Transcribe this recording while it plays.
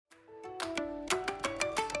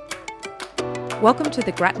Welcome to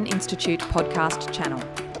the Grattan Institute podcast channel.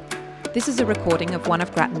 This is a recording of one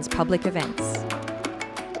of Grattan's public events.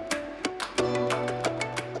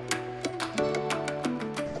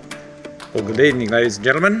 Well, good evening, ladies and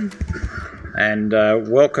gentlemen, and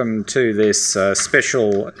welcome to this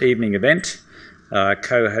special evening event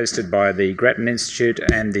co-hosted by the Grattan Institute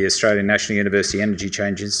and the Australian National University Energy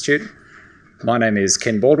Change Institute. My name is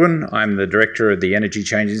Ken Baldwin. I'm the Director of the Energy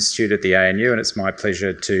Change Institute at the ANU, and it's my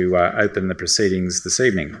pleasure to open the proceedings this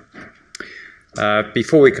evening.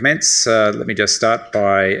 Before we commence, let me just start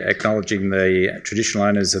by acknowledging the traditional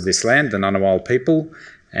owners of this land, the Ngunnawal people,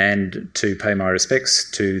 and to pay my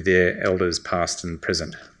respects to their elders past and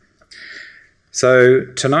present. So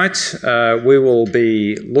tonight we will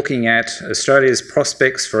be looking at Australia's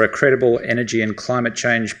prospects for a credible energy and climate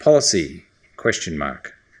change policy, ?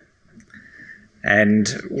 And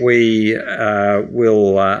we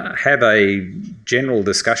will have a general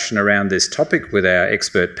discussion around this topic with our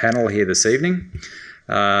expert panel here this evening.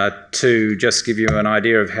 To just give you an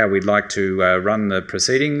idea of how we'd like to run the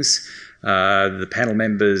proceedings, the panel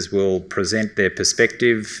members will present their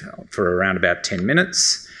perspective for around about 10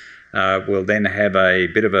 minutes. We'll then have a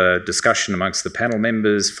bit of a discussion amongst the panel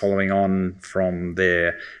members following on from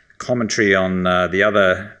their commentary on the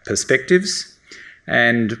other perspectives.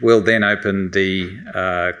 And we'll then open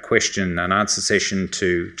the question and answer session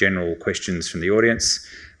to general questions from the audience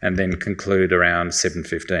and then conclude around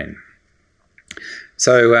 7:15.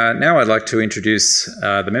 So now I'd like to introduce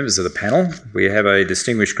the members of the panel. We have a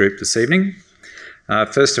distinguished group this evening.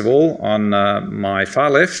 First of all, on my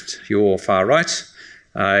far left, your far right,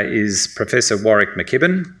 is Professor Warwick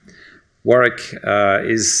McKibbin. Warwick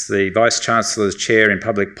is the Vice-Chancellor's Chair in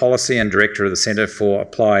Public Policy and Director of the Centre for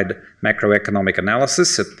Applied Macroeconomic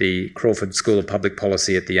Analysis at the Crawford School of Public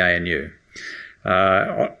Policy at the ANU.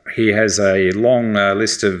 He has a long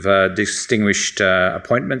list of distinguished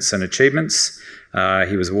appointments and achievements.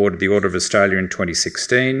 He was awarded the Order of Australia in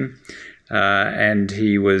 2016 and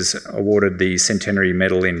he was awarded the Centenary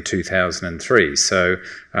Medal in 2003. So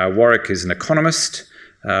Warwick is an economist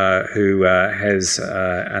who has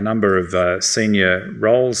a number of senior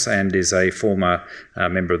roles and is a former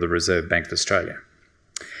member of the Reserve Bank of Australia.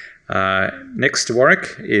 Next to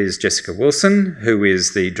Warwick is Jessica Wilson, who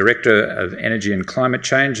is the Director of Energy and Climate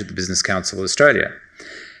Change at the Business Council of Australia.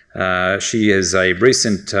 She is a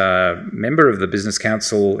recent member of the Business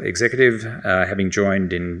Council Executive, having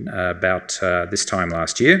joined in about this time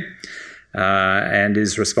last year, and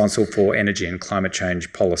is responsible for energy and climate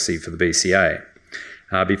change policy for the BCA.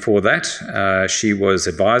 Before that, she was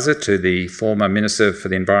advisor to the former Minister for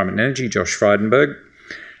the Environment and Energy, Josh Frydenberg,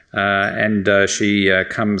 and she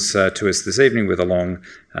comes to us this evening with a long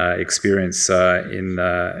experience in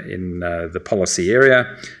the policy area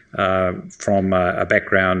from a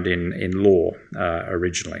background in law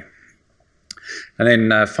originally. And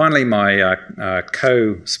then finally, my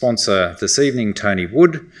co-sponsor this evening, Tony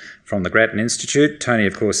Wood, from the Grattan Institute. Tony,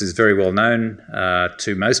 of course, is very well known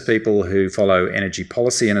to most people who follow energy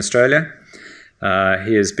policy in Australia.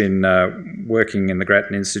 He has been working in the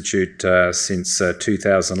Grattan Institute since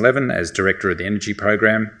 2011 as Director of the Energy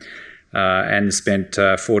Program and spent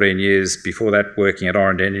 14 years before that working at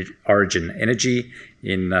Origin Energy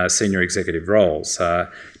in senior executive roles.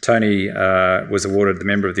 Tony was awarded the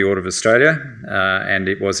Member of the Order of Australia and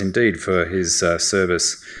it was indeed for his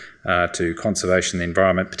service to conservation and the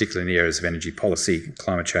environment, particularly in the areas of energy policy,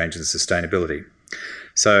 climate change and sustainability.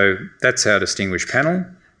 So that's our distinguished panel,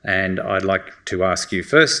 and I'd like to ask you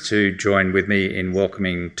first to join with me in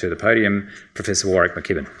welcoming to the podium Professor Warwick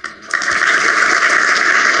McKibbin.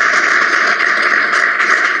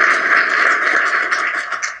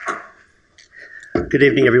 Good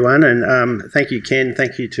evening, everyone, and thank you, Ken.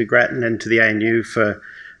 Thank you to Grattan and to the ANU for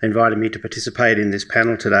inviting me to participate in this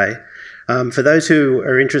panel today. For those who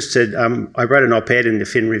are interested, I wrote an op-ed in the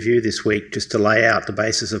Fin Review this week just to lay out the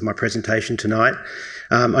basis of my presentation tonight.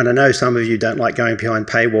 And I know some of you don't like going behind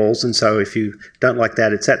paywalls, and so if you don't like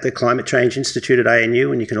that, it's at the Climate Change Institute at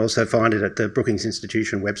ANU, and you can also find it at the Brookings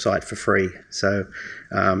Institution website for free. So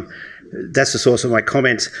that's the source of my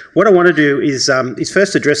comments. What I want to do is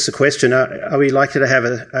first address the question, are we likely to have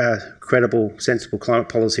a credible, sensible climate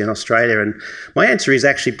policy in Australia? And my answer is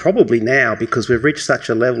actually probably now, because we've reached such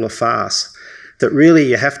a level of farce that really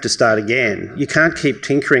you have to start again. You can't keep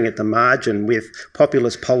tinkering at the margin with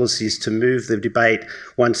populist policies to move the debate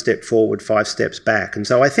one step forward, 5 steps back. And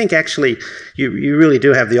so I think actually you really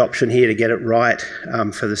do have the option here to get it right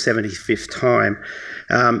for the 75th time.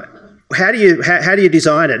 how do you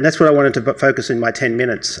design it? And that's what I wanted to focus in my 10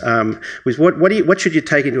 minutes. Was what should you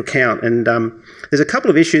take into account? And there's a couple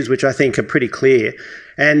of issues which I think are pretty clear.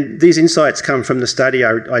 And these insights come from the study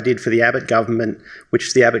I did for the Abbott government,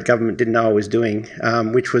 which the Abbott government didn't know I was doing,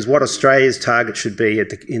 which was what Australia's target should be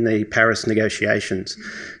in the Paris negotiations.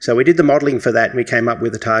 So we did the modelling for that, and we came up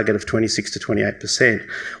with a target of 26 to 28%.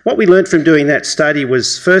 What we learned from doing that study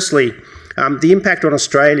was, firstly, the impact on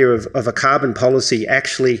Australia of a carbon policy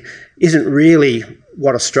actually isn't really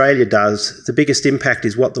what Australia does. The biggest impact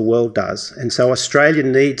is what the world does. And so Australia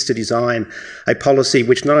needs to design a policy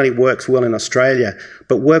which not only works well in Australia,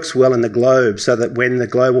 but works well in the globe, so that when the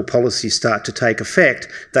global policies start to take effect,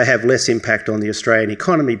 they have less impact on the Australian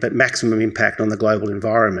economy, but maximum impact on the global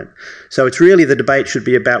environment. So it's really, the debate should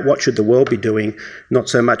be about what should the world be doing, not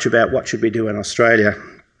so much about what should we do in Australia.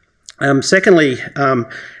 Secondly,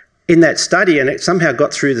 in that study, and it somehow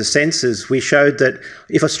got through the censors, we showed that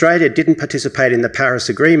if Australia didn't participate in the Paris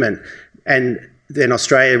Agreement, then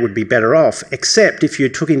Australia would be better off, except if you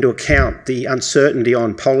took into account the uncertainty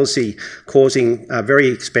on policy causing very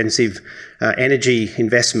expensive energy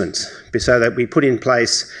investments, so that we put in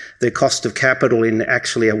place the cost of capital in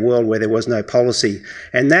actually a world where there was no policy.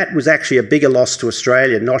 And that was actually a bigger loss to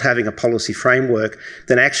Australia, not having a policy framework,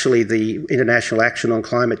 than actually the international action on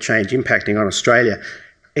climate change impacting on Australia.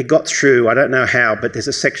 It got through, I don't know how, but there's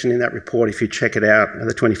a section in that report if you check it out,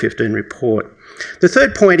 the 2015 report. The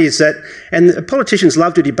third point is that, and politicians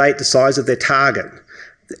love to debate the size of their target.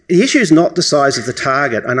 The issue is not the size of the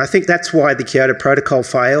target, and I think that's why the Kyoto Protocol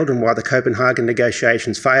failed and why the Copenhagen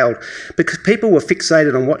negotiations failed, because people were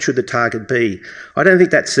fixated on what should the target be. I don't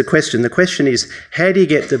think that's the question. The question is, how do you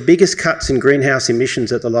get the biggest cuts in greenhouse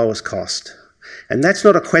emissions at the lowest cost? And that's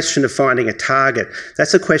not a question of finding a target,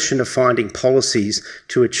 that's a question of finding policies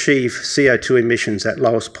to achieve CO2 emissions at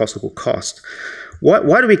lowest possible cost.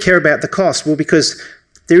 Why do we care about the cost? Well, because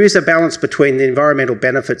there is a balance between the environmental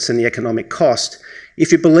benefits and the economic cost.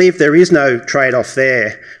 If you believe there is no trade-off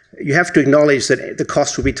there, you have to acknowledge that the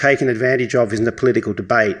cost will be taken advantage of in the political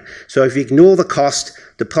debate. So if you ignore the cost,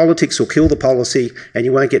 the politics will kill the policy and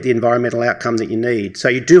you won't get the environmental outcome that you need. So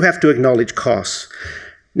you do have to acknowledge costs.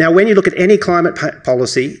 Now, when you look at any climate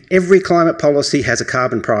policy, every climate policy has a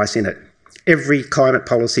carbon price in it. Every climate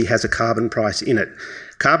policy has a carbon price in it.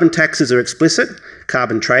 Carbon taxes are explicit.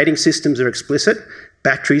 Carbon trading systems are explicit.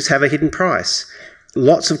 Batteries have a hidden price.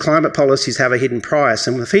 Lots of climate policies have a hidden price,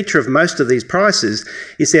 and the feature of most of these prices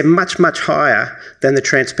is they're much, much higher than the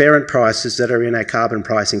transparent prices that are in a carbon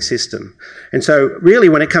pricing system. And so really,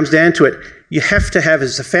 when it comes down to it, you have to have,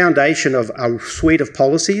 as a foundation of a suite of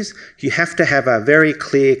policies, you have to have a very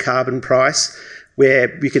clear carbon price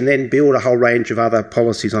where you can then build a whole range of other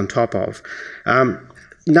policies on top of.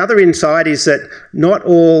 Another insight is that not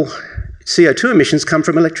all CO2 emissions come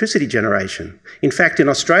from electricity generation. In fact, in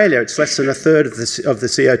Australia, it's less than a third of the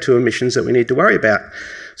CO2 emissions that we need to worry about.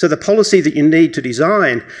 So the policy that you need to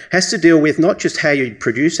design has to deal with not just how you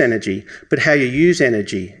produce energy, but how you use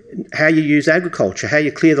energy, how you use agriculture, how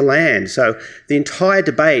you clear the land. So the entire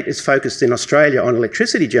debate is focused in Australia on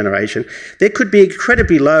electricity generation. There could be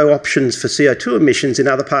incredibly low options for CO2 emissions in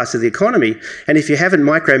other parts of the economy, and if you haven't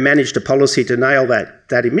micromanaged a policy to nail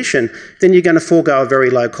that emission, then you're going to forego a very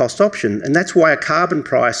low cost option. And that's why a carbon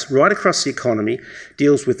price right across the economy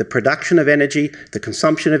deals with the production of energy, the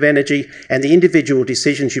consumption of energy, and the individual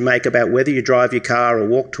decisions you make about whether you drive your car or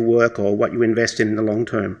walk to work or what you invest in the long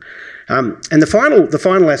term. And the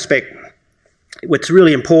final aspect, what's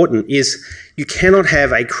really important, is you cannot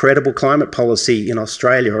have a credible climate policy in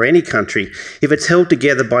Australia or any country if it's held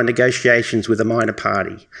together by negotiations with a minor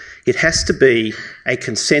party. It has to be a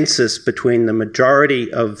consensus between the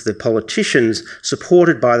majority of the politicians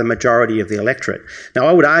supported by the majority of the electorate. Now,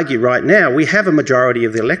 I would argue right now we have a majority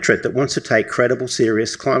of the electorate that wants to take credible,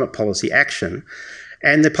 serious climate policy action.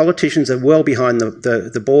 And the politicians are well behind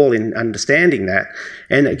the ball in understanding that.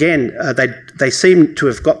 And again, they seem to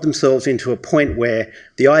have got themselves into a point where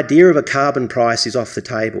the idea of a carbon price is off the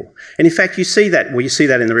table. And in fact, you see that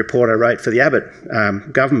in the report I wrote for the Abbott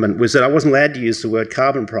government, was that I wasn't allowed to use the word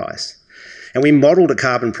carbon price. And we modelled a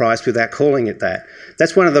carbon price without calling it that.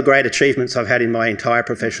 That's one of the great achievements I've had in my entire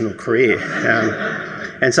professional career.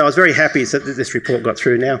 And so I was very happy that this report got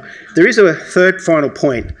through. Now, there is a third final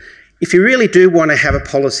point. If you really do want to have a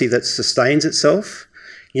policy that sustains itself,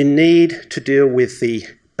 you need to deal with the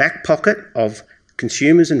back pocket of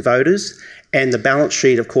consumers and voters and the balance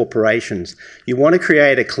sheet of corporations. You want to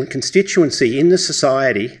create a constituency in the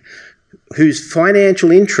society whose financial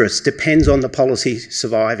interest depends on the policy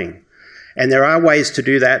surviving. And there are ways to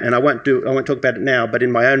do that, and I won't talk about it now, but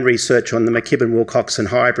in my own research on the McKibbin-Wilcoxon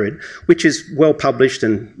hybrid, which is well published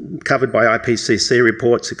and covered by IPCC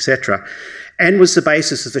reports, etc., and was the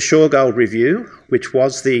basis of the Shore Gold Review, which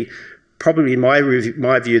was probably in my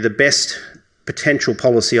view, the best potential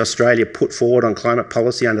policy Australia put forward on climate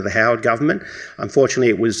policy under the Howard government. Unfortunately,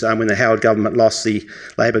 it was when the Howard government lost, the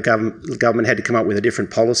Labor government had to come up with a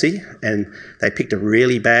different policy, and they picked a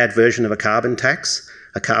really bad version of a carbon tax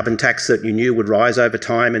that you knew would rise over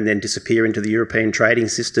time and then disappear into the European trading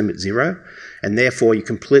system at zero. And therefore, you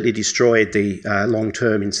completely destroyed the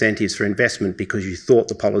long-term incentives for investment because you thought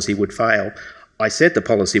the policy would fail. I said the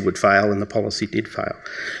policy would fail, and the policy did fail.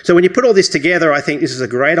 So when you put all this together, I think this is a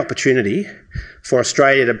great opportunity for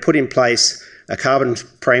Australia to put in place a carbon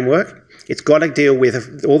framework. It's got to deal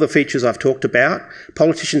with all the features I've talked about.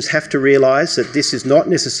 Politicians have to realise that this is not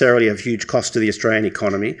necessarily of huge cost to the Australian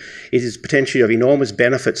economy. It is potentially of enormous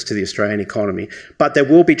benefits to the Australian economy. But there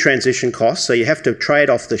will be transition costs, so you have to trade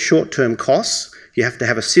off the short-term costs. You have to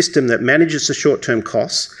have a system that manages the short-term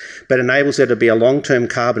costs, but enables there to be a long-term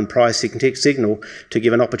carbon pricing signal to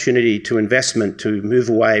give an opportunity to investment to move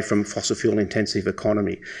away from fossil fuel-intensive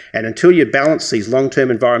economy. And until you balance these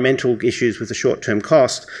long-term environmental issues with the short-term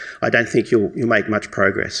cost, I don't think you'll make much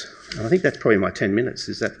progress. And I think that's probably my 10 minutes.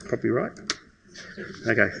 Is that probably right?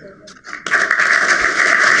 Okay.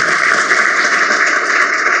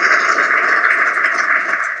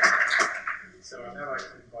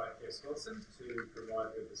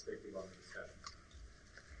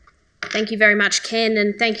 Thank you very much, Ken,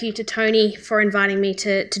 and thank you to Tony for inviting me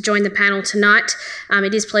to join the panel tonight.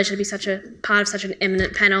 It is a pleasure to be such a part of such an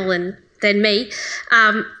eminent panel and then me,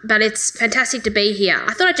 but it's fantastic to be here.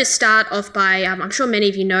 I thought I'd just start off by, I'm sure many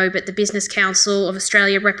of you know, but the Business Council of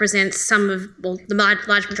Australia represents the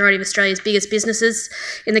large majority of Australia's biggest businesses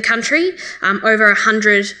in the country, over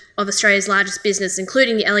 100 of Australia's largest businesses,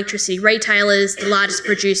 including the electricity retailers, the largest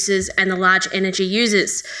producers and the large energy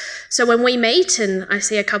users. So when we meet, and I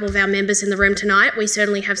see a couple of our members in the room tonight, we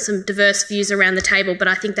certainly have some diverse views around the table, but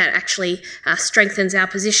I think that actually strengthens our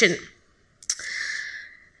position.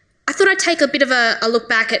 I thought I'd take a bit of a look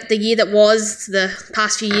back at the year that was, the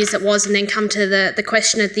past few years that was, and then come to the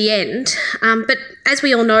question at the end. But as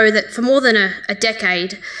we all know, that for more than a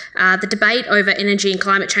decade, the debate over energy and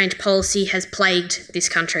climate change policy has plagued this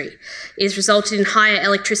country. It has resulted in higher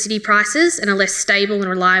electricity prices and a less stable and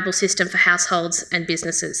reliable system for households and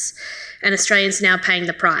businesses. And Australians are now paying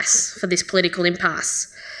the price for this political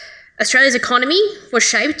impasse. Australia's economy was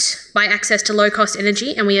shaped by access to low-cost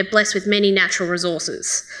energy, and we are blessed with many natural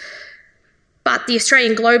resources. But the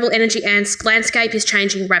Australian global energy landscape is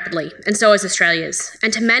changing rapidly, and so is Australia's.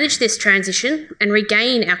 And to manage this transition and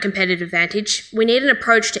regain our competitive advantage, we need an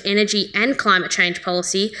approach to energy and climate change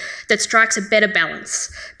policy that strikes a better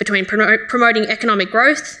balance between promoting economic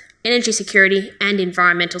growth, energy security, and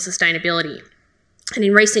environmental sustainability. And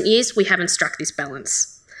in recent years, we haven't struck this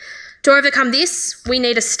balance. To overcome this, we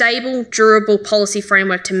need a stable, durable policy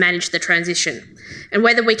framework to manage the transition. And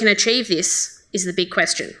whether we can achieve this is the big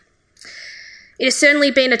question. It has certainly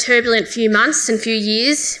been a turbulent few months and few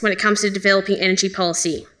years when it comes to developing energy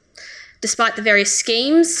policy. Despite the various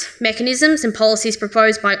schemes, mechanisms and policies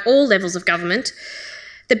proposed by all levels of government,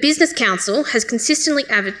 the Business Council has consistently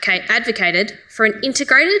advocated for an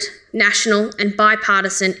integrated, national and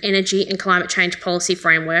bipartisan energy and climate change policy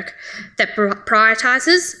framework that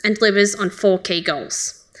prioritises and delivers on 4 key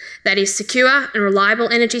goals. That is secure and reliable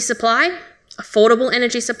energy supply, affordable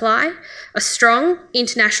energy supply, a strong,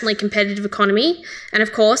 internationally competitive economy, and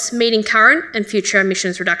of course, meeting current and future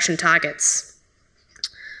emissions reduction targets.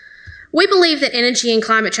 We believe that energy and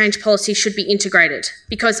climate change policy should be integrated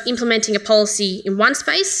because implementing a policy in one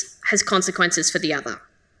space has consequences for the other.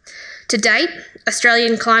 To date,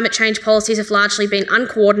 Australian climate change policies have largely been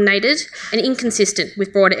uncoordinated and inconsistent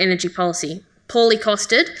with broader energy policy, poorly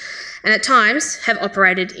costed, and at times have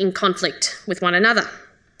operated in conflict with one another.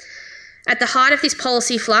 At the height of this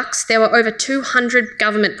policy flux, there were over 200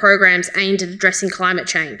 government programs aimed at addressing climate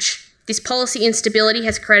change. This policy instability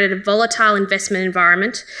has created a volatile investment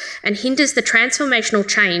environment and hinders the transformational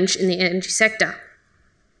change in the energy sector.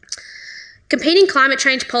 Competing climate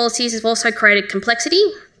change policies have also created complexity,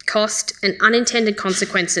 cost and unintended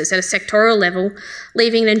consequences at a sectoral level,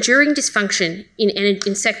 leaving an enduring dysfunction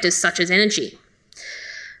in sectors such as energy.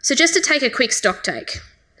 So just to take a quick stocktake,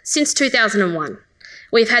 since 2001,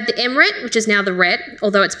 we've had the MRET, which is now the RET,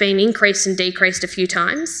 although it's been increased and decreased a few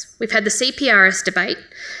times. We've had the CPRS debate,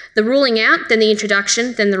 the ruling out, then the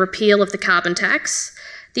introduction, then the repeal of the carbon tax.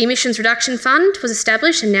 The Emissions Reduction Fund was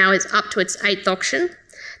established and now is up to its 8th auction.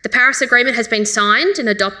 The Paris Agreement has been signed and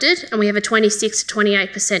adopted, and we have a 26 to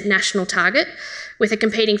 28% national target, with a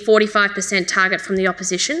competing 45% target from the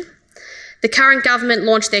opposition. The current government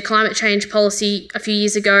launched their climate change policy a few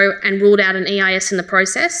years ago and ruled out an EIS in the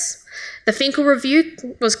process. The Finkel review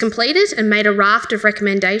was completed and made a raft of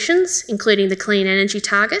recommendations, including the clean energy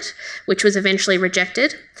target, which was eventually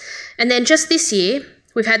rejected. And then just this year,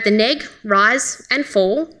 we've had the NEG rise and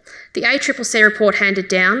fall, the ACCC report handed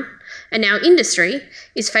down, and now industry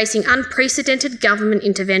is facing unprecedented government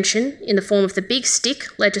intervention in the form of the Big Stick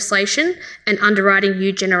legislation and underwriting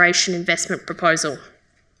new generation investment proposal.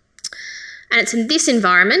 And it's in this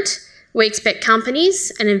environment we expect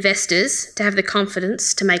companies and investors to have the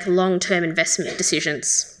confidence to make long-term investment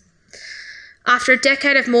decisions. After a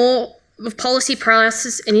decade of policy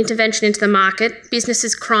paralysis and intervention into the market,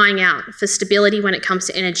 businesses crying out for stability when it comes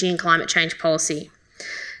to energy and climate change policy.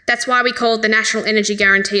 That's why we called the National Energy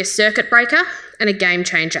Guarantee a circuit breaker and a game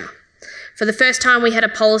changer. For the first time, we had a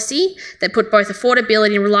policy that put both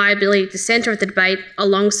affordability and reliability at the centre of the debate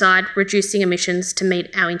alongside reducing emissions to meet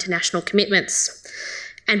our international commitments.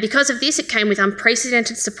 And because of this, it came with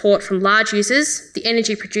unprecedented support from large users, the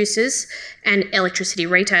energy producers, and electricity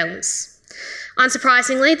retailers.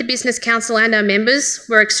 Unsurprisingly, the Business Council and our members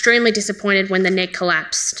were extremely disappointed when the NEG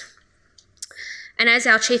collapsed. And as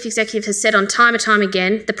our Chief Executive has said on time and time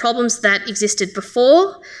again, the problems that existed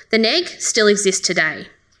before the NEG still exist today.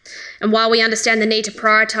 And while we understand the need to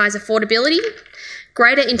prioritise affordability,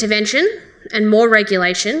 greater intervention and more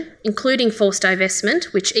regulation, including forced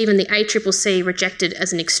divestment, which even the ACCC rejected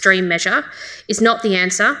as an extreme measure, is not the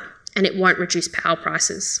answer, and it won't reduce power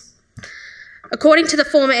prices. According to the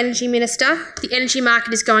former Energy Minister, the energy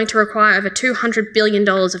market is going to require over $200 billion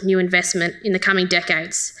of new investment in the coming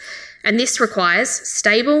decades, and this requires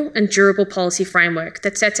stable and durable policy framework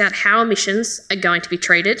that sets out how emissions are going to be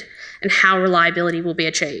treated and how reliability will be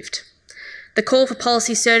achieved. The call for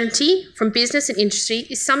policy certainty from business and industry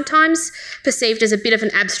is sometimes perceived as a bit of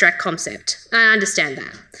an abstract concept. I understand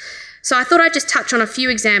that. So I thought I'd just touch on a few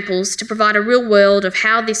examples to provide a real world of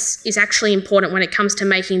how this is actually important when it comes to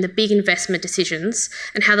making the big investment decisions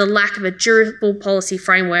and how the lack of a durable policy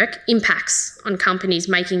framework impacts on companies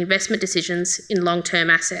making investment decisions in long-term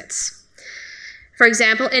assets. For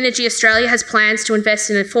example, Energy Australia has plans to invest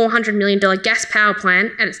in a $400 million gas power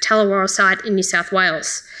plant at its Tallawarra site in New South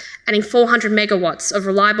Wales, adding 400 megawatts of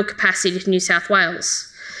reliable capacity to New South Wales.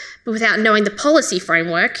 But without knowing the policy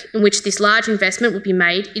framework in which this large investment will be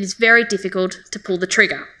made, it is very difficult to pull the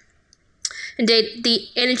trigger. Indeed, the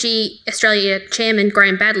Energy Australia Chairman,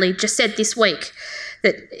 Graham Baddeley, just said this week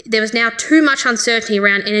that there was now too much uncertainty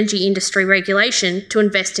around energy industry regulation to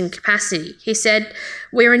invest in capacity. He said,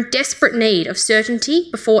 "We're in desperate need of certainty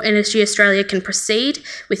before Energy Australia can proceed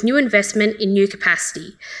with new investment in new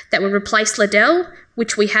capacity that would replace Liddell,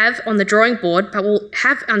 which we have on the drawing board, but will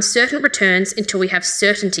have uncertain returns until we have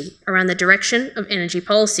certainty around the direction of energy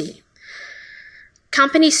policy."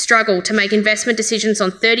 Companies struggle to make investment decisions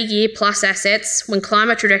on 30-year plus assets when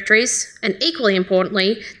climate trajectories, and equally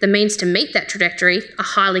importantly, the means to meet that trajectory, are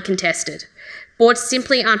highly contested. Boards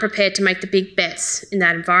simply aren't prepared to make the big bets in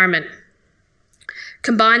that environment.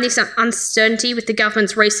 Combine this uncertainty with the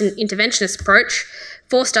government's recent interventionist approach,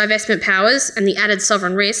 forced divestment powers, and the added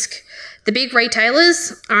sovereign risk, the big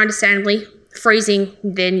retailers are understandably freezing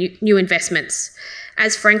their new investments.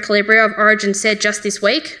 As Frank Calabria of Origin said just this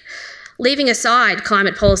week, leaving aside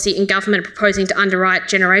climate policy and government proposing to underwrite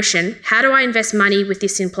generation, how do I invest money with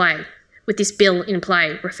this bill in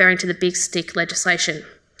play, referring to the Big Stick legislation?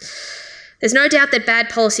 There's no doubt that bad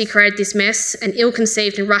policy created this mess, and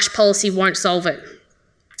ill-conceived and rushed policy won't solve it.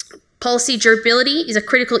 Policy durability is a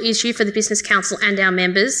critical issue for the Business Council and our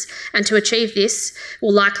members, and to achieve this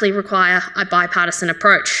will likely require a bipartisan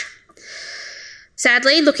approach.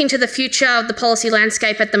 Sadly, looking to the future of the policy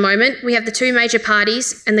landscape at the moment, we have the two major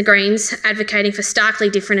parties and the Greens advocating for starkly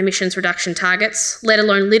different emissions reduction targets, let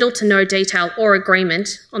alone little to no detail or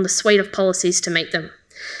agreement on the suite of policies to meet them,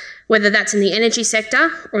 whether that's in the energy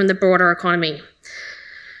sector or in the broader economy.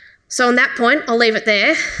 So on that point, I'll leave it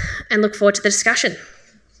there and look forward to the discussion.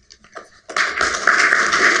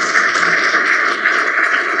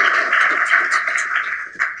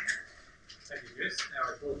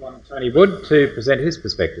 Tony Wood to present his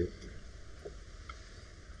perspective.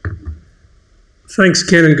 Thanks,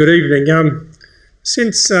 Ken, and good evening.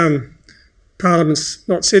 Since Parliament's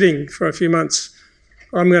not sitting for a few months,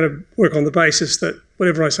 I'm going to work on the basis that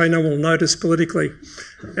whatever I say no one will notice politically,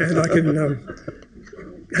 and I can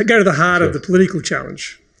go to the heart of the political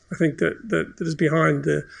challenge. I think that is behind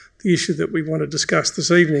the issue that we want to discuss this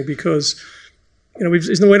evening, because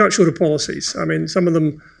we're not short of policies. I mean, some of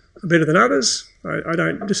them are better than others. I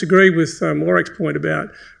don't disagree with Warwick's point about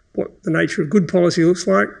what the nature of good policy looks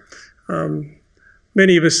like.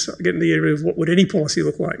 Many of us get in the area of what would any policy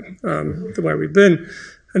look like, the way we've been.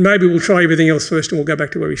 And maybe we'll try everything else first and we'll go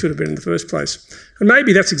back to where we should have been in the first place. And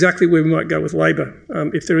maybe that's exactly where we might go with Labor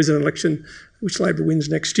if there is an election which Labor wins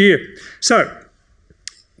next year. So,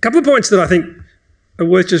 a couple of points that I think are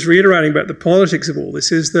worth just reiterating about the politics of all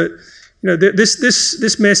this is that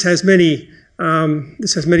this mess has many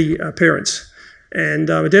parents, and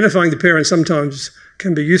identifying the parents sometimes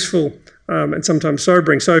can be useful and sometimes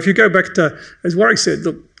sobering. So if you go back to, as Warwick said,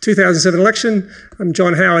 the 2007 election,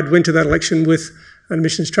 John Howard went to that election with an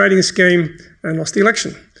emissions trading scheme and lost the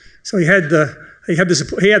election. So he had the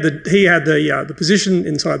position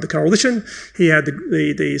inside the coalition. He had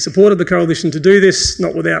the support of the coalition to do this,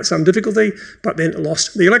 not without some difficulty, but then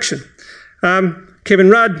lost the election. Kevin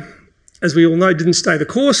Rudd, as we all know, didn't stay the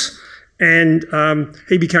course, and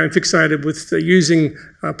he became fixated with using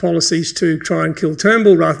policies to try and kill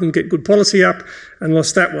Turnbull rather than get good policy up, and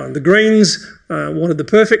lost that one. The Greens wanted the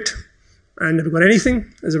perfect and never got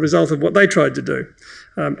anything as a result of what they tried to do.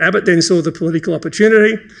 Abbott then saw the political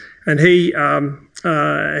opportunity, and he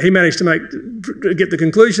managed to get the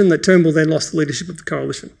conclusion that Turnbull then lost the leadership of the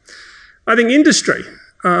coalition. I think industry,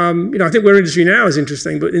 I think where industry now is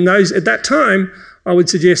interesting, but at that time, I would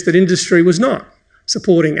suggest that industry was not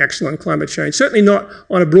supporting action on climate change, certainly not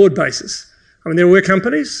on a broad basis. I mean, there were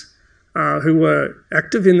companies who were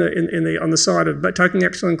active on the side of taking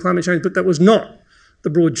action on climate change, but that was not the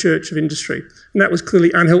broad church of industry, and that was clearly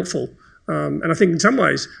unhelpful. And I think in some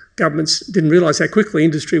ways governments didn't realise how quickly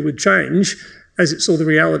industry would change as it saw the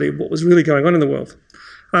reality of what was really going on in the world.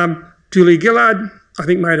 Julia Gillard, I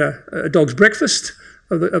think, made a dog's breakfast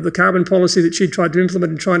of the carbon policy that she tried to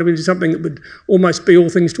implement and trying to do something that would almost be all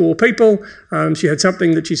things to all people. She had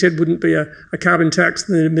something that she said wouldn't be a carbon tax,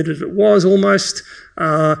 and then admitted it was almost.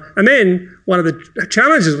 And then one of the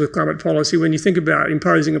challenges with climate policy, when you think about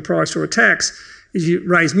imposing a price or a tax, is you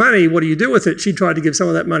raise money, what do you do with it? She tried to give some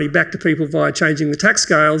of that money back to people via changing the tax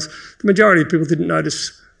scales. The majority of people didn't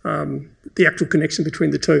notice the actual connection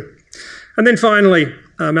between the two. And then finally,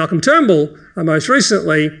 Malcolm Turnbull, most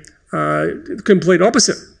recently, the complete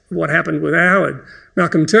opposite of what happened with Howard.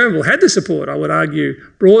 Malcolm Turnbull had the support, I would argue,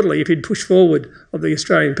 broadly, if he'd pushed forward, of the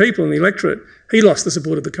Australian people and the electorate. He lost the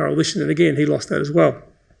support of the coalition, and again, he lost that as well.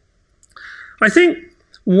 I think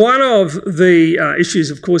one of the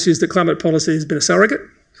issues, of course, is that climate policy has been a surrogate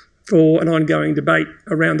for an ongoing debate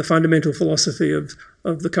around the fundamental philosophy of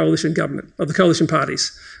the coalition government, of the coalition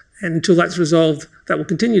parties. And until that's resolved, that will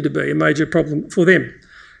continue to be a major problem for them.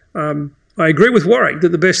 I agree with Warwick that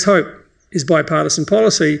the best hope is bipartisan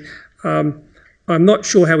policy. I'm not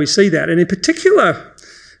sure how we see that. And in particular,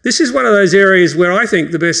 this is one of those areas where I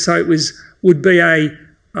think the best hope would be a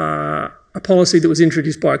policy that was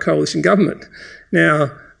introduced by a coalition government.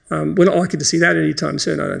 Now, we're not likely to see that anytime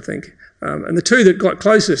soon, I don't think. And the two that got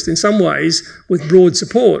closest in some ways with broad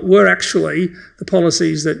support were actually the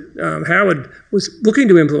policies that Howard was looking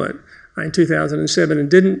to implement in 2007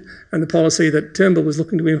 and didn't, and the policy that Turnbull was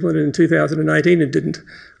looking to implement in 2018 and didn't.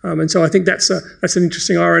 And so I think that's an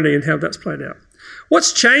interesting irony in how that's played out.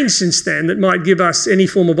 What's changed since then that might give us any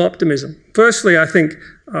form of optimism? Firstly, I think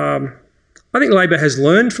Labor has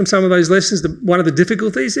learned from some of those lessons. One of the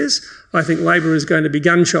difficulties is I think Labor is going to be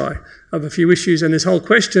gun-shy of a few issues, and this whole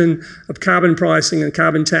question of carbon pricing and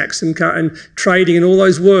carbon tax and trading and all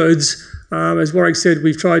those words, as Warwick said,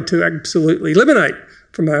 we've tried to absolutely eliminate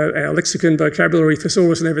from our lexicon, vocabulary,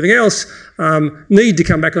 thesaurus and everything else, need to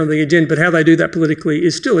come back on the agenda, but how they do that politically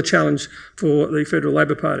is still a challenge for the Federal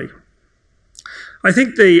Labor Party. I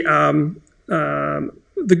think the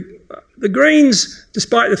Greens,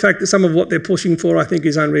 despite the fact that some of what they're pushing for I think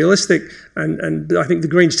is unrealistic, and I think the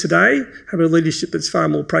Greens today have a leadership that's far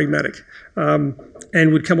more pragmatic and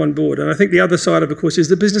would come on board. And I think the other side of course, is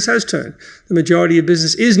that business has turned. The majority of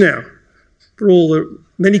business is now, for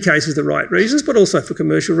many cases, the right reasons, but also for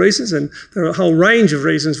commercial reasons. And there are a whole range of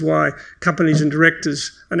reasons why companies and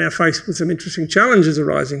directors are now faced with some interesting challenges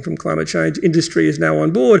arising from climate change. Industry is now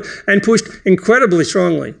on board and pushed incredibly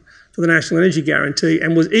strongly for the National Energy Guarantee,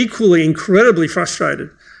 and was equally incredibly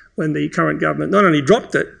frustrated when the current government not only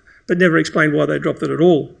dropped it, but never explained why they dropped it at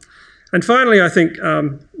all. And finally, I think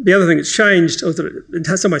the other thing that's changed, or that it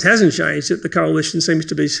in some ways hasn't changed, that the coalition seems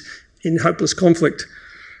to be in hopeless conflict,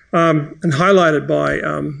 and highlighted by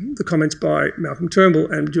the comments by Malcolm Turnbull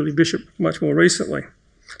and Julie Bishop much more recently.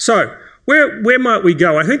 So, where might we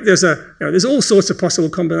go? I think there's all sorts of possible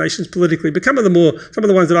combinations politically, but some of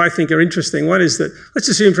the ones that I think are interesting. One is that, let's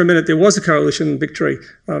assume for a minute there was a coalition victory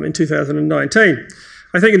in 2019.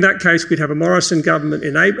 I think in that case we'd have a Morrison government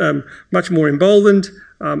much more emboldened.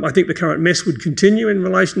 I think the current mess would continue in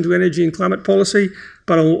relation to energy and climate policy,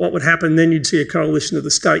 but what would happen then, you'd see a coalition of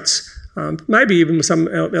the states, maybe even with some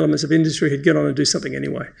elements of industry, who'd get on and do something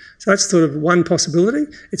anyway. So that's sort of one possibility.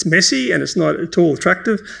 It's messy and it's not at all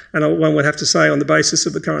attractive, and one would have to say on the basis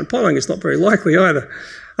of the current polling it's not very likely either.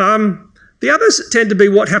 The others tend to be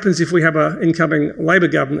what happens if we have an incoming Labor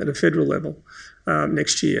government at a federal level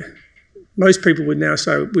next year. Most people would now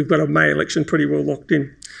say we've got a May election pretty well locked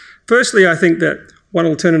in. Firstly, I think that one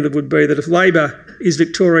alternative would be that if Labor is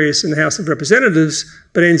victorious in the House of Representatives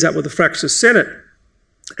but ends up with a fractious Senate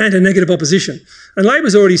and a negative opposition, and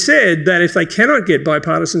Labor's already said that if they cannot get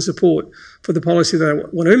bipartisan support for the policy they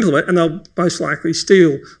want to implement, and they'll most likely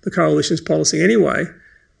steal the coalition's policy anyway,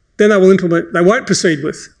 then they won't proceed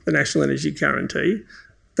with the National Energy Guarantee.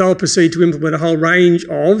 They'll proceed to implement a whole range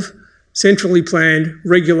of centrally planned,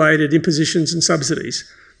 regulated impositions and subsidies.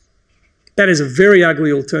 That is a very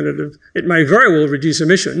ugly alternative. It may very well reduce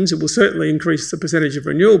emissions. It will certainly increase the percentage of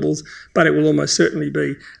renewables, but it will almost certainly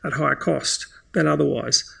be at higher cost than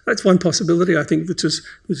otherwise. That's one possibility, I think, which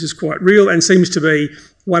is quite real and seems to be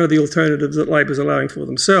one of the alternatives that Labor's allowing for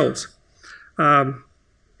themselves.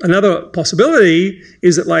 Another possibility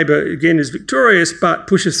is that Labor, again, is victorious but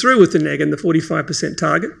pushes through with the neg and the 45%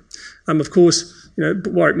 target. Of course,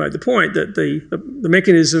 Warwick made the point that the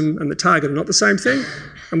mechanism and the target are not the same thing.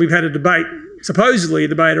 And we've had a debate, supposedly a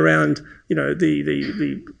debate around,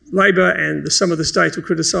 the Labor and some of the states were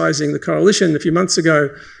criticising the coalition a few months ago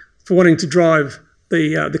for wanting to drive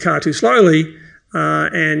the car too slowly.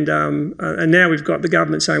 And now we've got the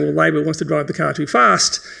government saying, well, Labor wants to drive the car too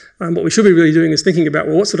fast. What we should be really doing is thinking about,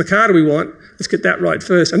 well, what sort of car do we want? Let's get that right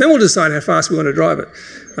first. And then we'll decide how fast we want to drive it.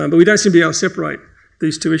 But we don't seem to be able to separate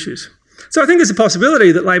these two issues. So I think there's a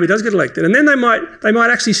possibility that Labor does get elected. And then they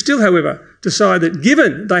might actually still, however, decide that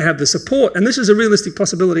given they have the support, and this is a realistic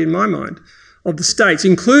possibility in my mind, of the states,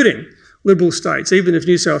 including Liberal states, even if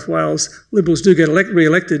New South Wales Liberals do get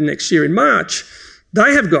re-elected next year in March,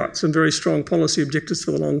 they have got some very strong policy objectives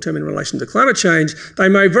for the long term in relation to climate change. They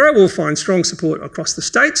may very well find strong support across the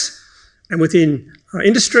states and within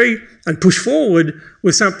industry and push forward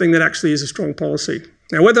with something that actually is a strong policy.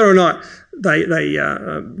 Now, whether or not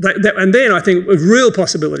and then I think a real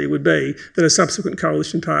possibility would be that a subsequent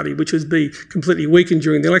coalition party, which would be completely weakened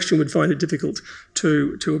during the election, would find it difficult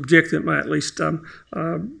to object. It may at least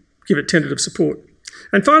give it tentative support.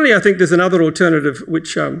 And finally, I think there's another alternative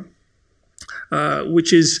which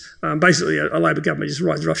is basically a Labor government just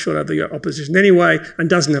rides roughshod over the opposition anyway and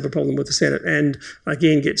doesn't have a problem with the Senate and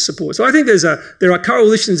again gets support. So I think there are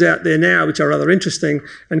coalitions out there now which are rather interesting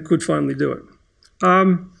and could finally do it.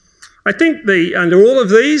 I think under all of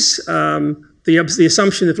these, the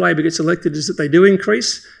assumption if Labor gets elected is that they do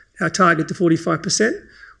increase our target to 45%.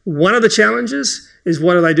 One of the challenges is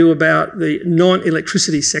what do they do about the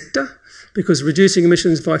non-electricity sector, because reducing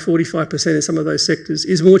emissions by 45% in some of those sectors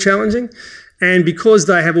is more challenging. And because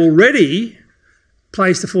they have already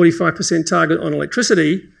placed a 45% target on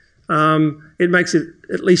electricity, it makes it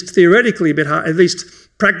at least theoretically a bit hard, at least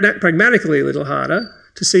pragmatically a little harder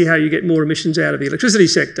to see how you get more emissions out of the electricity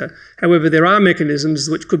sector. However, there are mechanisms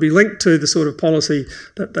which could be linked to the sort of policy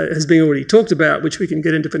that has been already talked about, which we can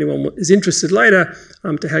get into if anyone is interested later,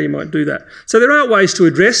 to how you might do that. So there are ways to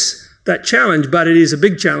address that challenge, but it is a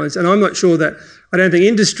big challenge, and I'm not sure that, I don't think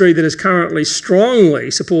industry that is currently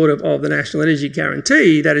strongly supportive of the National Energy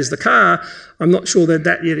Guarantee, that is the car, I'm not sure they're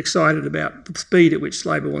that yet excited about the speed at which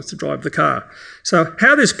Labor wants to drive the car. So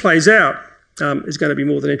how this plays out is going to be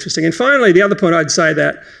more than interesting. And finally, the other point I'd say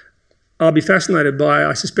that I'll be fascinated by,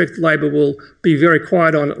 I suspect Labor will be very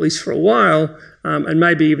quiet on at least for a while, and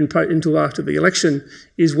maybe even until after the election,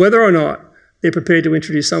 is whether or not they're prepared to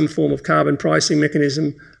introduce some form of carbon pricing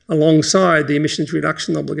mechanism alongside the emissions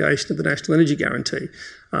reduction obligation of the National Energy Guarantee.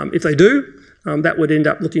 If they do, that would end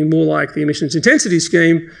up looking more like the emissions intensity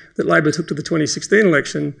scheme that Labor took to the 2016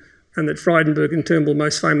 election and that Frydenberg and Turnbull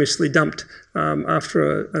most famously dumped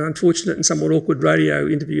after an unfortunate and somewhat awkward radio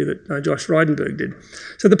interview that Josh Frydenberg did.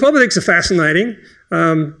 So the politics are fascinating.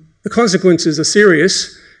 The consequences are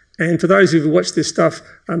serious. And for those who've watched this stuff,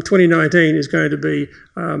 2019 is going to be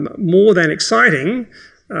more than exciting.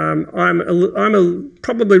 I'm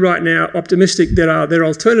probably right now optimistic that there are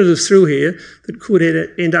alternatives through here that could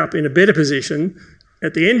end up in a better position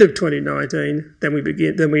at the end of 2019 than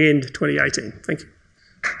we end 2018. Thank you.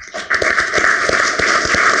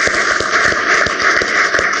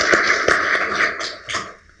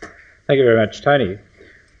 Thank you very much, Tony.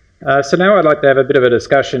 So now I'd like to have a bit of a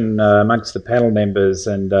discussion amongst the panel members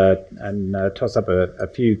and toss up a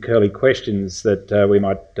few curly questions that we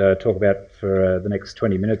might talk about for the next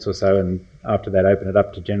 20 minutes or so, and after that open it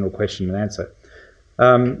up to general question and answer.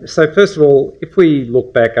 So first of all, if we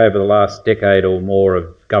look back over the last decade or more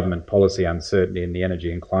of government policy uncertainty in the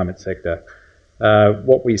energy and climate sector,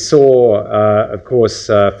 what we saw, of course,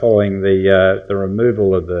 following the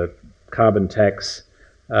removal of the carbon tax,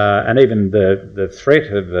 and even the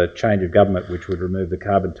threat of a change of government which would remove the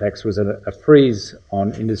carbon tax, was a freeze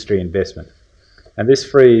on industry investment. And this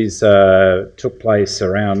freeze took place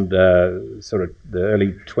around sort of the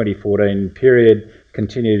early 2014 period,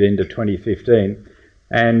 continued into 2015.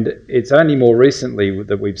 And it's only more recently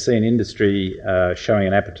that we've seen industry showing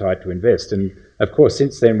an appetite to invest. And of course,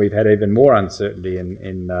 since then, we've had even more uncertainty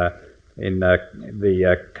in the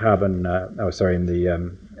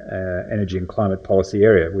energy and climate policy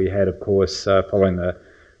area. We had, of course, following the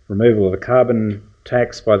removal of the carbon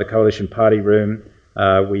tax by the Coalition Party Room,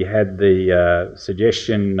 we had the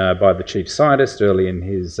suggestion by the Chief Scientist early in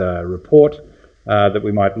his report that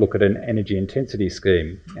we might look at an energy intensity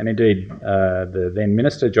scheme. And indeed, the then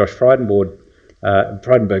Minister, Josh Frydenberg,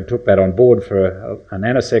 took that on board for a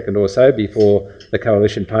nanosecond or so before the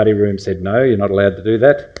Coalition Party Room said, no, you're not allowed to do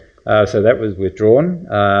that. So that was withdrawn.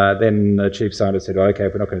 Then the Chief Scientist said, okay,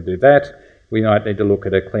 if we're not going to do that, we might need to look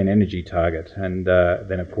at a clean energy target. And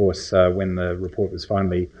then, of course, when the report was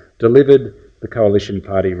finally delivered, the Coalition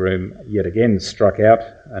Party Room yet again struck out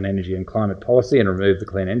an energy and climate policy and removed the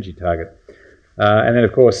clean energy target. And then,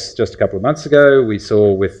 of course, just a couple of months ago, we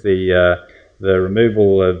saw with the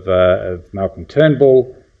removal of Malcolm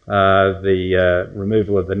Turnbull, the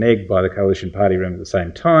removal of the NEG by the Coalition Party Room at the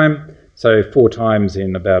same time. So 4 times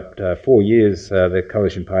in about 4 years, the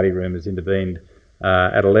Coalition Party Room has intervened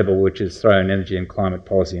at a level which has thrown energy and climate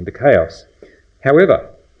policy into chaos.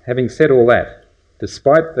 However, having said all that,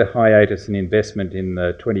 despite the hiatus in investment in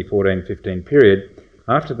the 2014-15 period,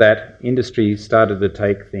 after that, industry started to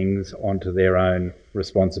take things onto their own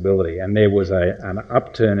responsibility, and there was an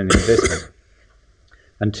upturn in investment.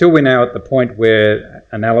 Until we're now at the point where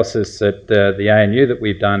analysis at the ANU that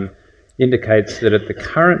we've done indicates that at the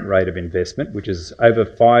current rate of investment, which is over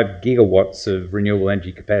 5 gigawatts of renewable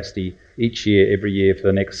energy capacity each year, every year for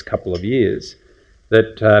the next couple of years,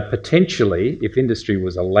 that potentially, if industry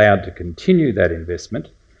was allowed to continue that investment,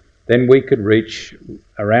 then we could reach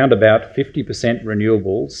around about 50%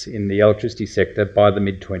 renewables in the electricity sector by the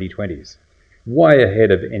mid-2020s. Way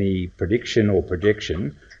ahead of any prediction or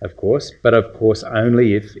projection, of course, but of course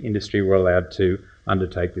only if industry were allowed to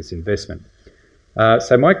undertake this investment.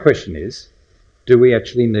 So my question is, do we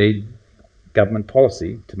actually need government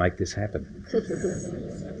policy to make this happen?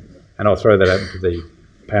 And I'll throw that open to the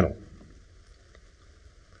panel.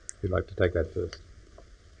 Who'd like to take that first?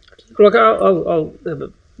 Look, I'll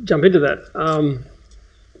jump into that.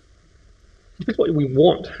 Depends what we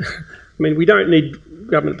want. I mean, we don't need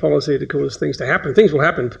government policy to cause things to happen. Things will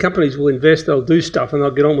happen. Companies will invest, they'll do stuff, and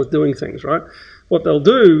they'll get on with doing things, right? What they'll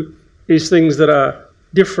do is things that are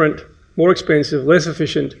different, more expensive, less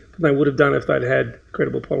efficient than they would have done if they'd had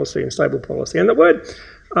credible policy and stable policy. And the word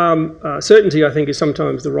certainty, I think, is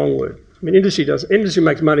sometimes the wrong word. I mean, industry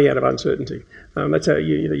makes money out of uncertainty. That's how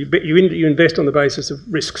you invest on the basis of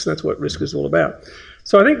risks. That's what risk is all about.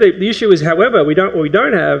 So I think the issue is, however, what we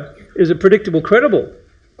don't have is a predictable, credible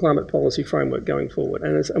climate policy framework going forward,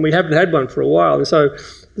 and we haven't had one for a while. And so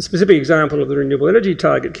the specific example of the renewable energy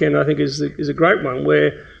target, Ken, I think is a great one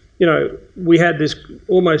where, you know, we had this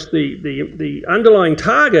almost the underlying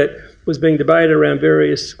target was being debated around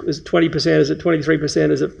various, is it 20%, is it 23%,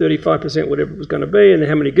 is it 35%, whatever it was going to be, and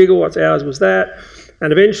how many gigawatts hours was that?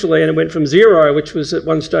 And eventually, and it went from zero, which was at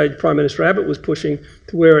one stage Prime Minister Abbott was pushing,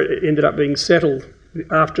 to where it ended up being settled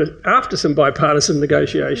after some bipartisan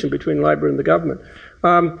negotiation between Labor and the government,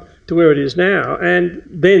 to where it is now. And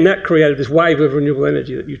then that created this wave of renewable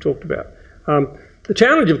energy that you talked about. The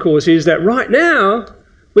challenge, of course, is that right now,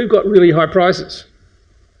 we've got really high prices.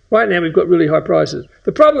 Right now, we've got really high prices.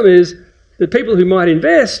 The problem is that people who might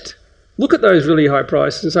invest look at those really high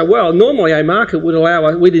prices and say, well, normally a market would allow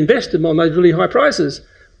us, we'd invest them on those really high prices,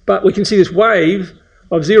 but we can see this wave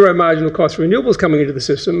of zero marginal cost renewables coming into the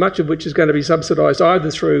system, much of which is going to be subsidised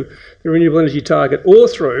either through the renewable energy target or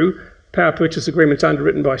through power purchase agreements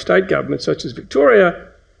underwritten by state governments such as Victoria.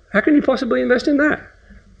 How can you possibly invest in that?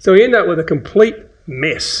 So we end up with a complete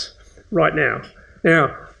mess right now.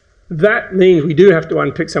 Now, that means we do have to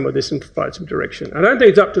unpick some of this and provide some direction. I don't think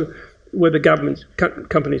it's up to whether government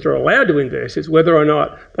companies are allowed to invest. It's whether or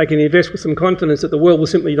not they can invest with some confidence that the world will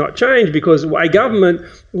simply not change, because a government,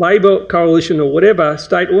 Labor, coalition or whatever,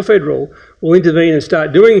 state or federal, will intervene and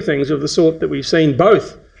start doing things of the sort that we've seen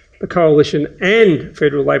both the coalition and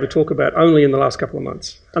federal Labor talk about only in the last couple of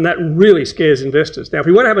months. And that really scares investors. Now, if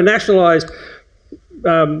we want to have a nationalised,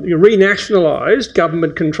 renationalised,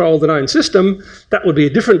 government-controlled and owned system, that would be a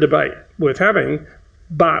different debate worth having.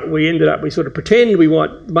 But we sort of pretend we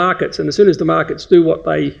want markets, and as soon as the markets do what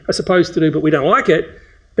they are supposed to do, but we don't like it,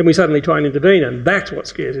 then we suddenly try and intervene, and that's what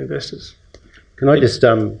scares investors. Can I just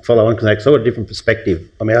follow on to that? Because I've got a different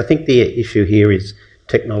perspective. I mean, I think the issue here is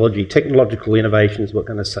technology. Technological innovation is what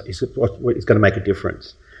is going to make a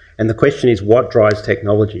difference. And the question is, what drives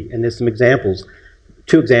technology? And there's some examples.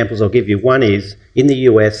 2 examples I'll give you. One is, in the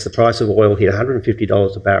US, the price of oil hit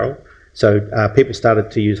 $150 a barrel. So people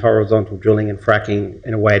started to use horizontal drilling and fracking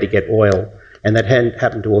in a way to get oil, and that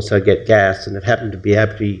happened to also get gas, and it happened to be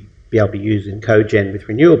able to be used in cogen with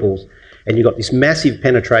renewables. And you got this massive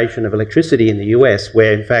penetration of electricity in the US,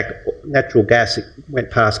 where in fact natural gas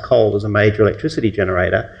went past coal as a major electricity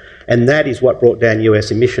generator, and that is what brought down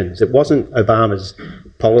US emissions. It wasn't Obama's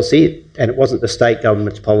policy, and it wasn't the state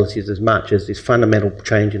government's policies as much as this fundamental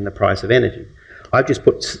change in the price of energy. I've just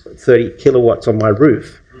put 30 kilowatts on my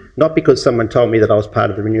roof, not because someone told me that I was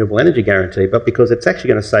part of the renewable energy guarantee, but because it's actually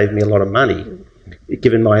going to save me a lot of money,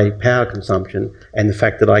 given my power consumption and the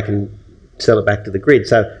fact that I can sell it back to the grid.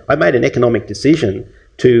 So I made an economic decision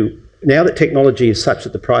to, now that technology is such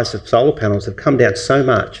that the price of solar panels have come down so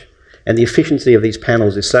much and the efficiency of these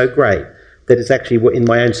panels is so great, that it's actually in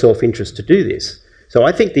my own self-interest to do this. So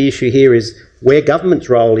I think the issue here is where government's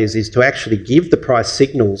role is to actually give the price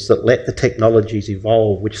signals that let the technologies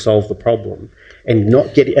evolve which solve the problem, and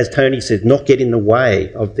not get, as Tony said, not get in the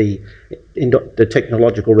way of the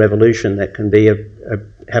technological revolution that can be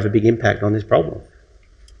have a big impact on this problem.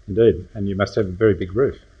 Indeed, and you must have a very big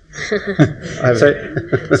roof.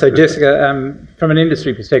 So Jessica, from an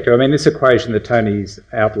industry perspective, I mean, this equation that Tony's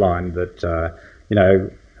outlined, that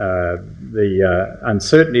the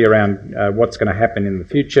uncertainty around what's going to happen in the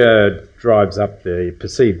future drives up the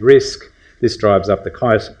perceived risk. This drives up the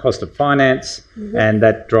cost of finance, and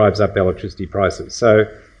that drives up electricity prices. So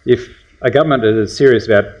if a government is serious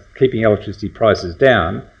about keeping electricity prices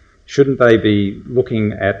down, shouldn't they be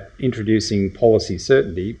looking at introducing policy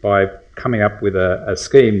certainty by coming up with a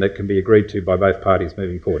scheme that can be agreed to by both parties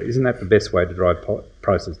moving forward? Isn't that the best way to drive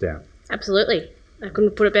prices down? Absolutely. I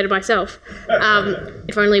couldn't put it better myself.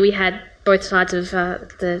 If only we had both sides of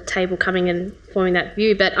the table coming and forming that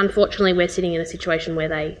view, but unfortunately we're sitting in a situation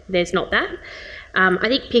where there's not that. I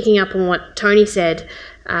think picking up on what Tony said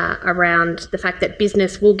around the fact that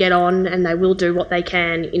business will get on and they will do what they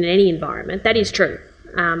can in any environment, that is true.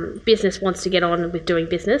 Business wants to get on with doing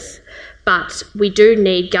business, but we do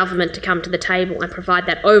need government to come to the table and provide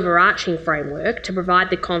that overarching framework to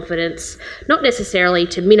provide the confidence, not necessarily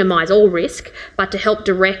to minimise all risk, but to help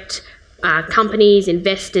direct companies,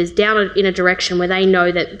 investors down in a direction where they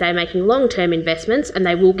know that they're making long-term investments and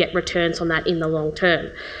they will get returns on that in the long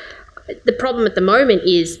term. The problem at the moment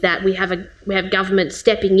is that we have government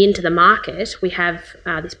stepping into the market. We have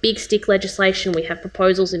this big stick legislation. We have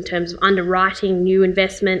proposals in terms of underwriting new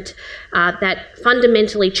investment that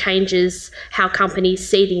fundamentally changes how companies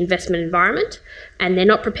see the investment environment, and they're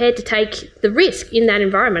not prepared to take the risk in that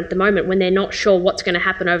environment at the moment when they're not sure what's going to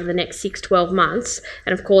happen over the next 6-12 months.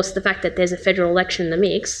 And of course, the fact that there's a federal election in the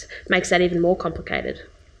mix makes that even more complicated.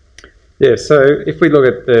 Yeah, so if we look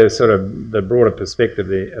at the sort of the broader perspective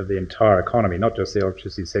of the entire economy, not just the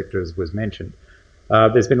electricity sector as was mentioned,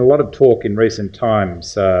 there's been a lot of talk in recent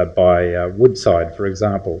times by Woodside, for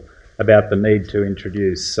example, about the need to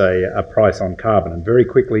introduce a price on carbon. And very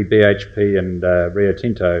quickly BHP and Rio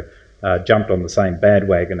Tinto jumped on the same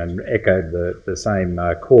bandwagon and echoed the same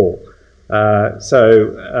call.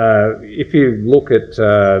 So if you look at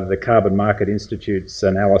the Carbon Market Institute's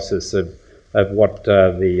analysis of what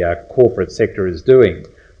the corporate sector is doing,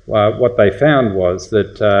 what they found was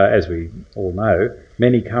that, as we all know,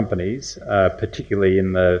 many companies, particularly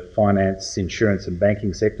in the finance, insurance and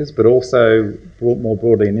banking sectors, but also more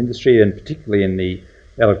broadly in industry and particularly in the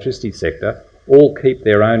electricity sector, all keep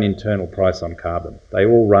their own internal price on carbon. They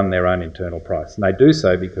all run their own internal price, and they do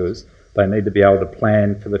so because they need to be able to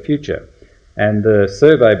plan for the future. And the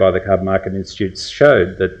survey by the Carbon Market Institute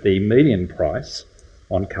showed that the median price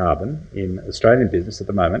on carbon in Australian business at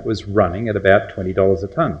the moment was running at about $20 a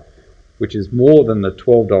tonne, which is more than the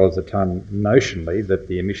 $12 a tonne notionally that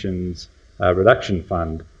the Emissions Reduction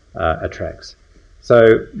Fund attracts.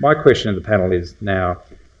 So my question to the panel is now,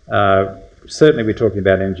 certainly we're talking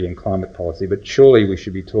about energy and climate policy, but surely we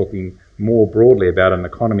should be talking more broadly about an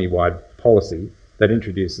economy-wide policy that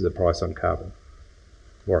introduces a price on carbon.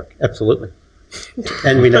 Warwick. Absolutely.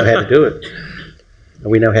 And we know how to do it.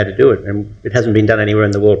 And it hasn't been done anywhere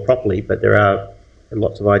in the world properly, but there are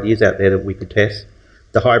lots of ideas out there that we could test.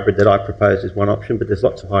 The hybrid that I propose is one option, but there's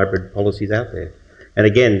lots of hybrid policies out there. And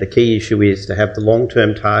again, the key issue is to have the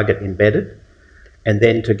long-term target embedded and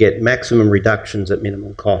then to get maximum reductions at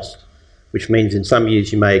minimal cost, which means in some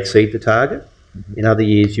years you may exceed the target. In other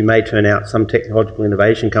years you may turn out some technological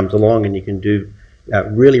innovation comes along and you can do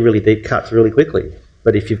really, really deep cuts really quickly.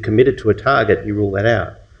 But if you've committed to a target, you rule that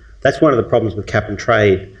out. That's one of the problems with cap and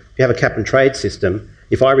trade. If you have a cap and trade system,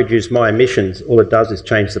 if I reduce my emissions, all it does is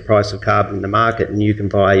change the price of carbon in the market and you can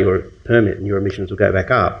buy your permit and your emissions will go back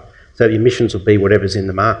up. So the emissions will be whatever's in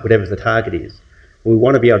the market, whatever the target is. We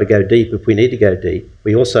want to be able to go deep if we need to go deep.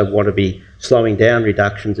 We also want to be slowing down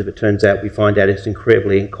reductions if it turns out we find out it's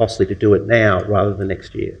incredibly costly to do it now rather than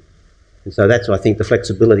next year. And so that's why I think the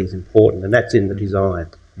flexibility is important, and that's in the design.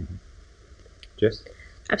 Mm-hmm. Jess?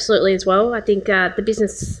 Absolutely as well. I think the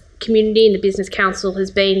business community and the Business Council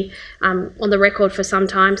has been on the record for some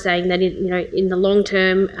time saying that in the long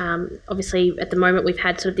term, obviously at the moment we've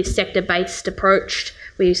had sort of this sector-based approach.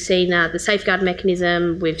 We've seen the safeguard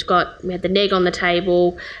mechanism, we had the NEG on the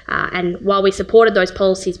table, and while we supported those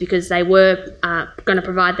policies because they were going to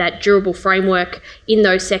provide that durable framework in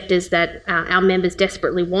those sectors that our members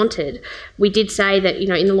desperately wanted, we did say that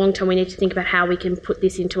in the long term we need to think about how we can put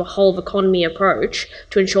this into a whole of economy approach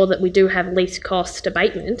to ensure that we do have least cost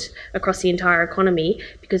abatement across the entire economy,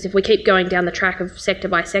 because if we keep going down the track of sector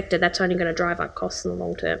by sector, that's only going to drive up costs in the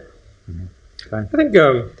long term. Mm-hmm. Okay. I think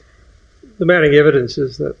the mounting evidence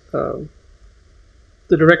is that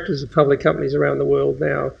the directors of public companies around the world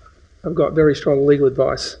now have got very strong legal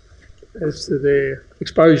advice as to their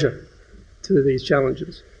exposure to these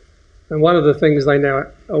challenges. And one of the things they now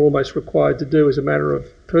are almost required to do as a matter of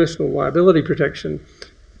personal liability protection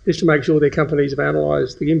is to make sure their companies have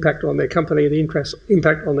analysed the impact on their company, the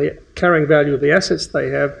impact on the carrying value of the assets they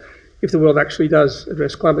have if the world actually does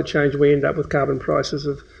address climate change and we end up with carbon prices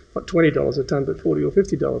of not $20 a tonne but $40 or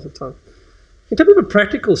 $50 a tonne. In terms of a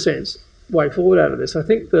practical sense, way forward out of this, I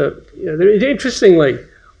think that, interestingly,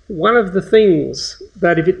 one of the things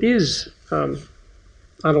that if it is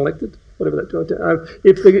unelected, whatever that,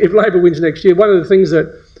 if Labor wins next year, one of the things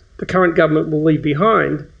that the current government will leave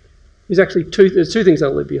behind is actually there's two things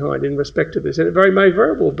they'll leave behind in respect to this, and it may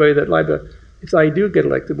very well be that Labor, if they do get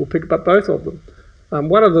elected, will pick up both of them.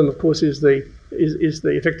 One of them, of course, is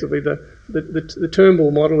effectively the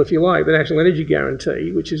Turnbull model, if you like, the National Energy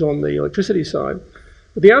Guarantee, which is on the electricity side.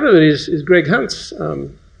 But the other is Greg Hunt's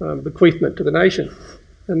bequeathment to the nation,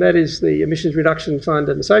 and that is the Emissions Reduction Fund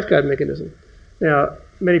and the Safeguard Mechanism. Now,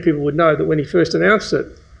 many people would know that when he first announced it,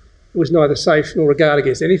 it was neither safe nor a guard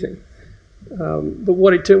against anything. But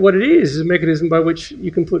what it is a mechanism by which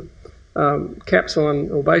you can put caps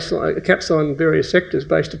on various sectors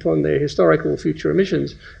based upon their historical future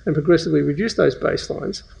emissions and progressively reduce those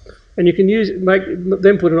baselines. And you can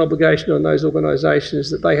then put an obligation on those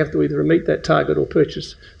organisations that they have to either meet that target or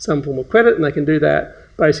purchase some form of credit, and they can do that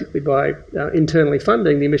basically by internally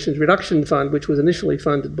funding the Emissions Reduction Fund, which was initially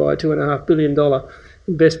funded by a $2.5 billion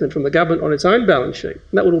investment from the government on its own balance sheet.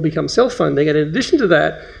 And that would all become self-funding, and in addition to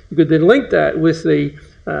that, you could then link that with the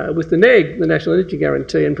NEG, the National Energy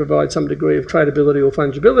Guarantee, and provide some degree of tradability or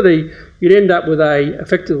fungibility. You'd end up with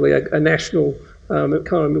effectively a national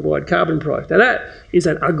economy-wide carbon price. Now that is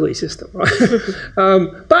an ugly system,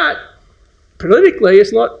 right? But politically,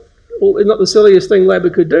 it's not the silliest thing Labor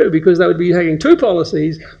could do, because they would be taking two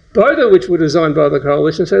policies, both of which were designed by the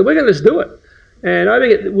coalition, and say we're going to just do it. And I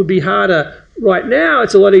think it would be harder. Right now,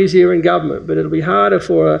 it's a lot easier in government, but it'll be harder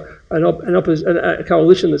for a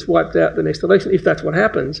coalition that's wiped out the next election, if that's what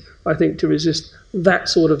happens, I think, to resist that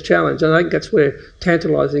sort of challenge. And I think that's where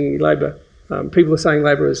tantalising Labor, people are saying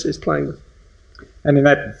Labor is playing with. And in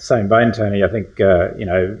that same vein, Tony, I think,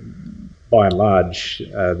 by and large,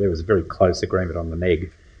 there was a very close agreement on the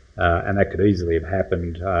NEG, and that could easily have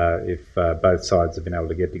happened if both sides have been able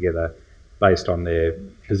to get together based on their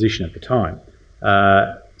position at the time.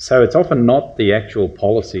 So it's often not the actual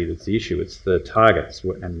policy that's the issue, it's the targets.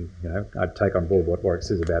 And, I'd take on board what Warwick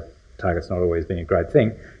says about targets not always being a great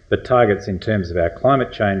thing, but targets in terms of our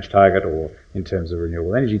climate change target or in terms of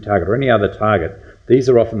renewable energy target or any other target, these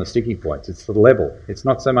are often the sticky points. It's the level. It's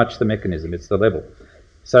not so much the mechanism, it's the level.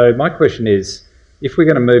 So my question is, if we're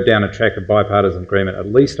going to move down a track of bipartisan agreement, at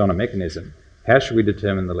least on a mechanism, how should we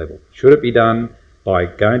determine the level? Should it be done by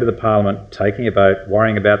going to the Parliament, taking a vote,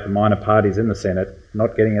 worrying about the minor parties in the Senate,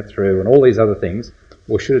 not getting it through, and all these other things,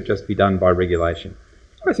 or should it just be done by regulation?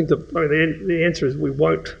 I think the answer is we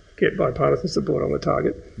won't get bipartisan support on the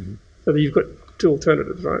target. Mm-hmm. So you've got two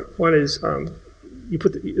alternatives, right? One is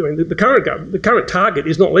the current target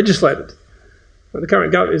is not legislated. The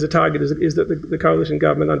current target is that the coalition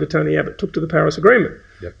government under Tony Abbott took to the Paris Agreement.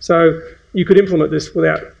 Yep. So you could implement this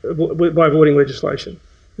by avoiding legislation.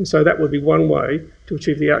 And so that would be one way to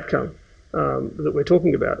achieve the outcome that we're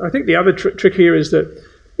talking about. I think the other trick here is that,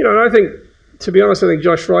 and I think, to be honest, I think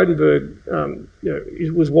Josh Frydenberg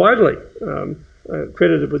was widely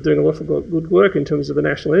credited with doing a lot of good work in terms of the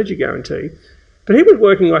National Energy Guarantee. But he was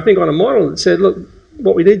working, I think, on a model that said, look,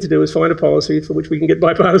 what we need to do is find a policy for which we can get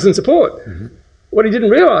bipartisan support. Mm-hmm. What he didn't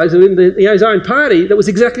realise is in his own party, that was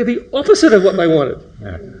exactly the opposite of what they wanted.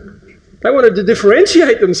 Yeah. They wanted to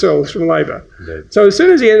differentiate themselves from Labor. Indeed. So as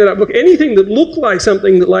soon as he ended up, anything that looked like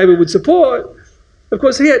something that Labor would support, of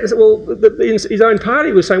course he had, his own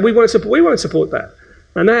party was saying, we won't support that.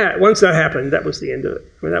 And once that happened, that was the end of it.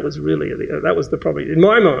 I mean, that was probably, in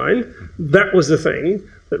my mind, that was the thing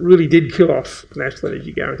that really did kill off the National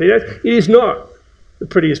Energy Guarantee. It is not the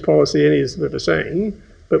prettiest policy any of us have ever seen,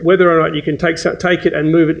 but whether or not you can take it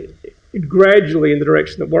and move it gradually in the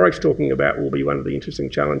direction that Warwick's talking about will be one of the interesting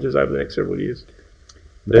challenges over the next several years.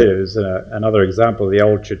 There is another example of the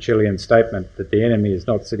old Churchillian statement that the enemy is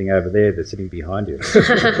not sitting over there, they're sitting behind you.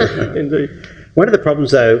 Indeed. One of the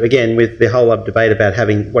problems, though, again, with the whole debate about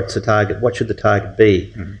having what's the target, what should the target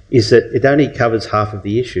be, mm-hmm. is that it only covers half of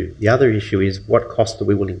the issue. The other issue is what cost are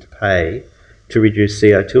we willing to pay to reduce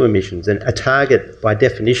CO2 emissions. And a target, by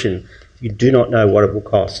definition, you do not know what it will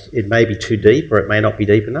cost. It may be too deep or it may not be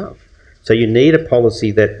deep enough. So you need a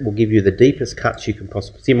policy that will give you the deepest cuts you can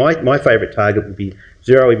possibly see. My favourite target would be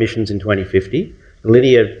zero emissions in 2050, a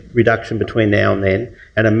linear reduction between now and then,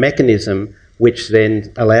 and a mechanism which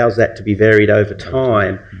then allows that to be varied over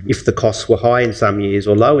time if the costs were high in some years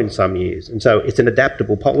or low in some years. And so it's an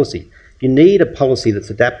adaptable policy. You need a policy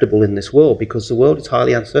that's adaptable in this world because the world is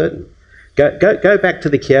highly uncertain. Go back to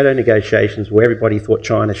the Kyoto negotiations where everybody thought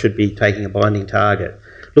China should be taking a binding target.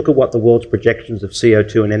 Look at what the world's projections of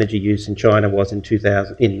CO2 and energy use in China was in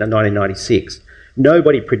 1996.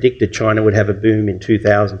 Nobody predicted China would have a boom in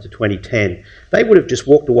 2000 to 2010. They would have just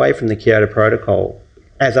walked away from the Kyoto Protocol,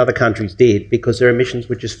 as other countries did, because their emissions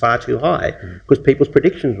were just far too high, because people's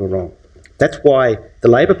predictions were wrong. That's why the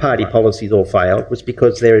Labor Party policies all failed, was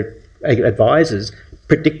because their advisors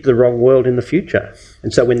predict the wrong world in the future.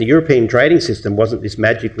 And so when the European trading system wasn't this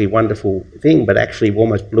magically wonderful thing, but actually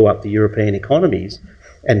almost blew up the European economies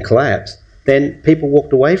and collapsed, then people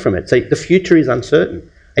walked away from it. So the future is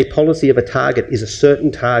uncertain. A policy of a target is a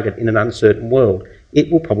certain target in an uncertain world.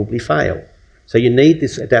 It will probably fail. So you need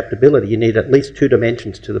this adaptability. You need at least two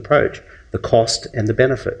dimensions to the approach, the cost and the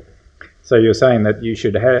benefit. So you're saying that you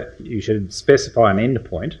should specify an end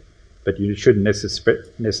point, but you shouldn't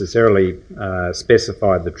necessarily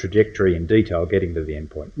specify the trajectory in detail getting to the end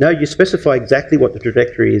point. No, you specify exactly what the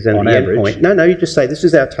trajectory is and on the average. end point. No, you just say this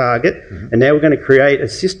is our target, mm-hmm. and now we're going to create a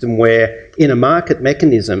system where in a market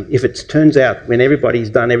mechanism, if it turns out when everybody's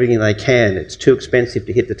done everything they can, it's too expensive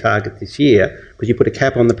to hit the target this year because you put a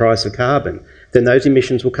cap on the price of carbon, then those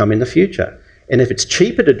emissions will come in the future. And if it's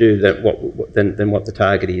cheaper to do than what the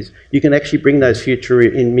target is, you can actually bring those future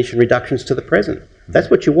emission reductions to the present. That's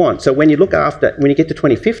what you want. So when you get to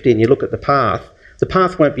 2050 and you look at the path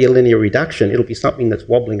won't be a linear reduction. It'll be something that's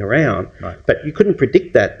wobbling around. Right. But you couldn't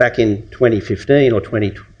predict that back in 2015 or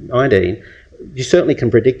 2019. You certainly can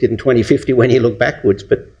predict it in 2050 when you look backwards,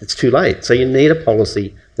 but it's too late. So you need a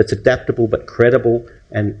policy that's adaptable but credible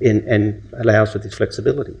and allows for this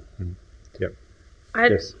flexibility. Mm. Yep.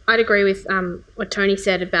 I'd agree with what Tony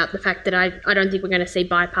said about the fact that I don't think we're going to see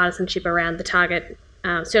bipartisanship around the target,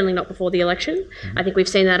 certainly not before the election. Mm-hmm. I think we've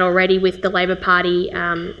seen that already with the Labor Party,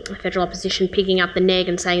 federal opposition picking up the neg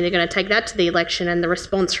and saying they're going to take that to the election, and the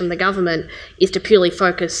response from the government is to purely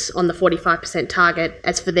focus on the 45% target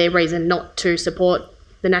as for their reason not to support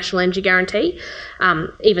the National Energy Guarantee,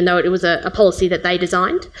 even though it was a policy that they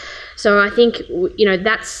designed. So I think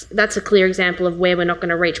that's a clear example of where we're not going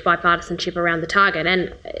to reach bipartisanship around the target.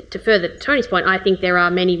 And to further Tony's point, I think there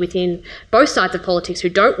are many within both sides of politics who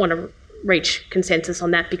don't want to reach consensus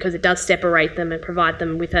on that because it does separate them and provide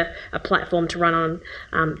them with a platform to run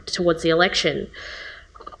on towards the election.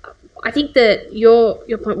 I think that your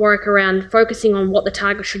point, Warwick, around focusing on what the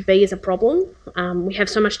target should be is a problem. We have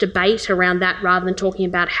so much debate around that rather than talking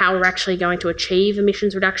about how we're actually going to achieve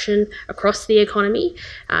emissions reduction across the economy.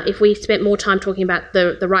 If we spent more time talking about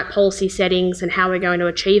the right policy settings and how we're going to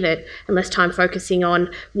achieve it, and less time focusing on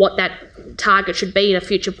what that target should be at a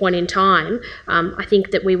future point in time, I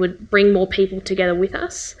think that we would bring more people together with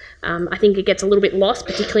us. I think it gets a little bit lost,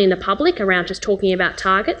 particularly in the public, around just talking about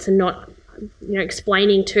targets and not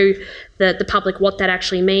explaining to the public what that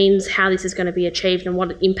actually means, how this is going to be achieved and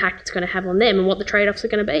what impact it's going to have on them and what the trade-offs are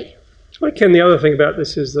going to be. Well, Ken, the other thing about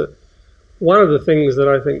this is that one of the things that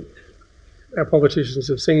I think our politicians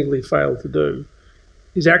have singly failed to do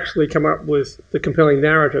is actually come up with the compelling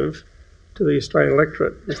narrative to the Australian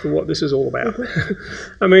electorate as to what this is all about.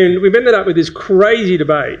 I mean, we've ended up with this crazy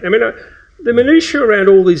debate. I mean, the minutiae around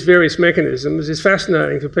all these various mechanisms is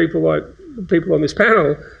fascinating for people like the people on this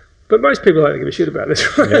panel, but most people don't give a shit about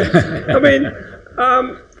this, right? Yeah. I mean,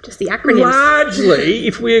 just the acronyms. Largely,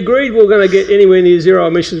 if we agreed we're going to get anywhere near zero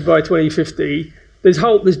emissions by 2050,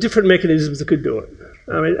 there's different mechanisms that could do it.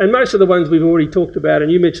 I mean, and most of the ones we've already talked about, and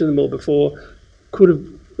you mentioned them all before, could have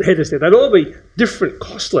head us there. They'd all be different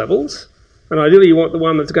cost levels, and ideally you want the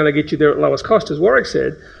one that's going to get you there at lowest cost, as Warwick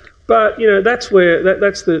said. But that's where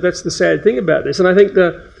that's the sad thing about this. And I think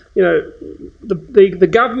the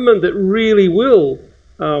government that really will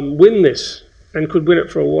win this and could win it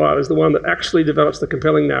for a while is the one that actually develops the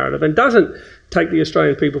compelling narrative and doesn't take the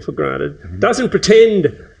Australian people for granted, doesn't pretend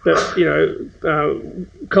that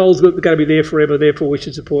coal's going to be there forever, therefore we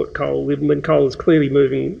should support coal, even when coal is clearly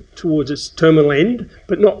moving towards its terminal end,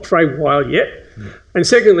 but not for a while yet. And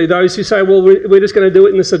secondly, those who say, well, we're just going to do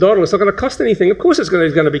it in the Sododl, it's not going to cost anything. Of course it's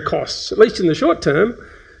going to be costs, at least in the short term,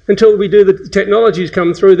 until we do the technologies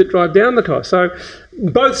come through that drive down the cost. So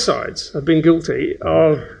both sides have been guilty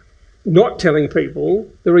of not telling people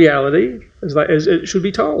the reality as it should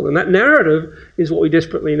be told. And that narrative is what we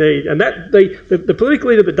desperately need. And that the political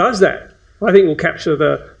leader that does that, I think, will capture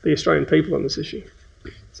the Australian people on this issue.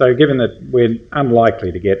 So given that we're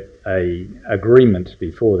unlikely to get an agreement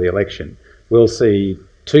before the election, we'll see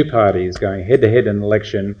two parties going head-to-head in an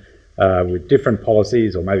election with different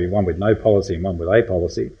policies, or maybe one with no policy and one with a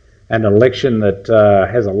policy, and an election that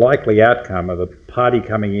has a likely outcome of a party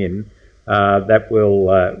coming in that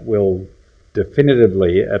will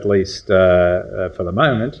definitively, at least for the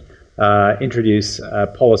moment, introduce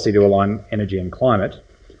a policy to align energy and climate.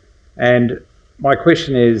 And my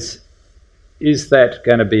question is that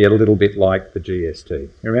going to be a little bit like the GST? You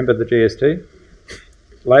remember the GST?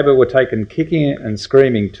 Labor were taken kicking and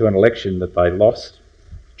screaming to an election that they lost.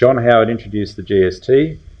 John Howard introduced the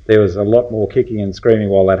GST. There was a lot more kicking and screaming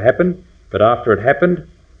while that happened, but after it happened,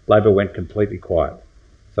 Labor went completely quiet.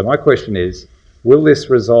 So my question is, will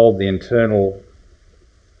this resolve the internal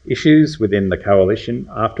issues within the coalition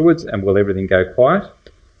afterwards, and will everything go quiet?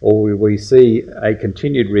 Or will we see a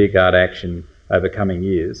continued rearguard action over coming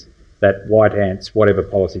years that white ants whatever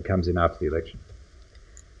policy comes in after the election?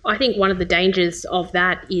 I think one of the dangers of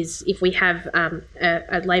that is if we have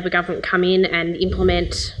a Labor government come in and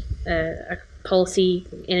implement a policy,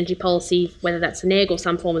 energy policy, whether that's a neg or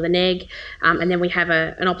some form of the neg, and then we have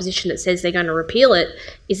an opposition that says they're going to repeal it,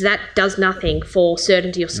 is that does nothing for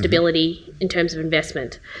certainty or stability in terms of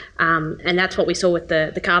investment. And that's what we saw with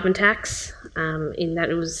the carbon tax, in that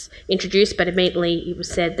it was introduced, but immediately it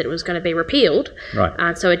was said that it was going to be repealed.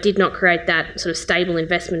 Right. So it did not create that sort of stable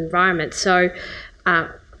investment environment. So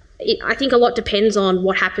I think a lot depends on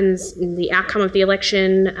what happens in the outcome of the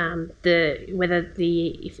election,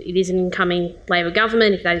 if it is an incoming Labor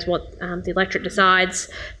government, if that is what the electorate decides,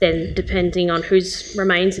 then depending on who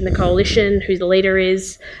remains in the coalition, who the leader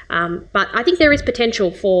is. But I think there is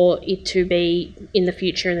potential for it to be in the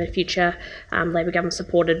future Labor government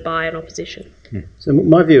supported by an opposition. So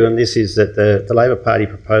my view on this is that the Labor Party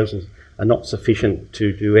proposals are not sufficient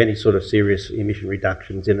to do any sort of serious emission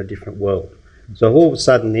reductions in a different world. So all of a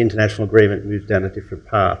sudden the international agreement moves down a different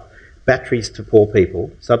path. Batteries to poor people,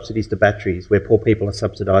 subsidies to batteries, where poor people are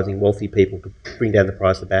subsidising wealthy people to bring down the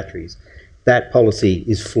price of batteries. That policy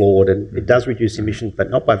is flawed, and it does reduce emissions, but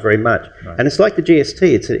not by very much. Right. And it's like the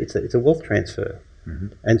GST, it's a wealth transfer. Mm-hmm.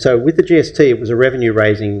 And so with the GST, it was a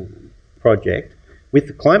revenue-raising project. With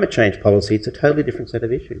the climate change policy, it's a totally different set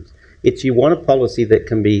of issues. You want a policy that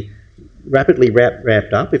can be rapidly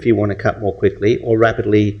ramped up if you want to cut more quickly, or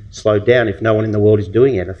rapidly slowed down if no one in the world is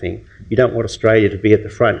doing anything. You don't want Australia to be at the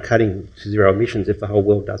front cutting to zero emissions if the whole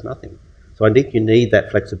world does nothing. So I think you need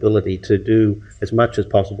that flexibility to do as much as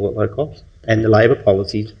possible at low cost. And the Labor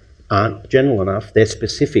policies aren't general enough. They're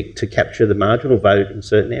specific to capture the marginal vote in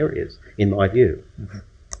certain areas, in my view.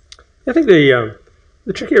 I think the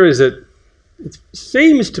the trick here is that it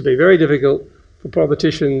seems to be very difficult for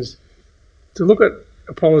politicians to look at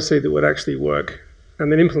a policy that would actually work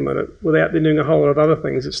and then implement it without then doing a whole lot of other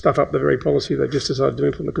things that stuff up the very policy they've just decided to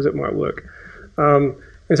implement because it might work. And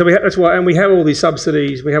so that's why, and we have all these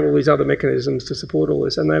subsidies, we have all these other mechanisms to support all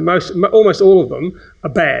this, and they're almost all of them are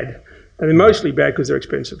bad, and they're mostly bad because they're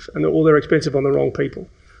expensive, and they're expensive on the wrong people.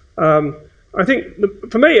 I think,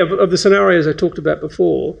 for me, of the scenarios I talked about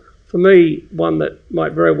before, for me, one that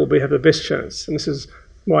might very well have the best chance, and this is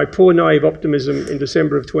my poor naive optimism in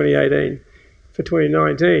December of 2018 for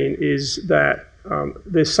 2019, is that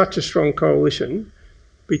there's such a strong coalition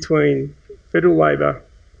between federal Labor,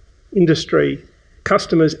 industry,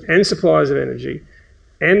 customers and suppliers of energy,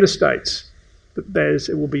 and the states, that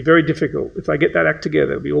it will be very difficult. If they get that act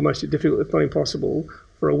together, it will be almost difficult, if not impossible,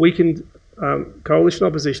 for a weakened coalition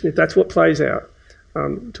opposition, if that's what plays out,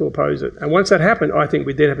 to oppose it. And once that happened, I think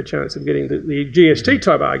we'd then have a chance of getting the GST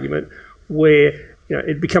type argument where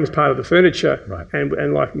it becomes part of the furniture, right,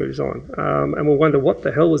 and life moves on. And we'll wonder what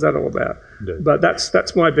the hell was that all about. Indeed. But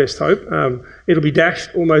that's my best hope. It'll be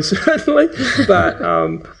dashed almost certainly, but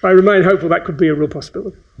I remain hopeful that could be a real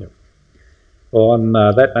possibility. Yep. Well, on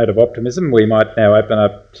that note of optimism, we might now open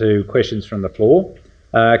up to questions from the floor.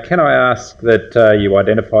 Can I ask that you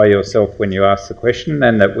identify yourself when you ask the question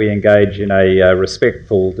and that we engage in a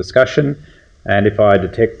respectful discussion? And if I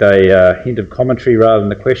detect a hint of commentary rather than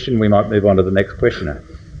the question, we might move on to the next questioner.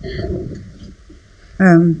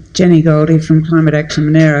 Jenny Goldie from Climate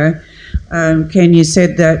Action Monero. Ken, you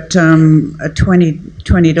said that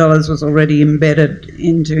 $20 was already embedded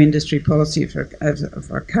into industry policy for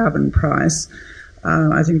a carbon price.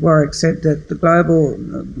 I think Warwick said that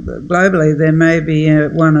globally there may be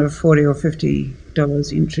one of $40 or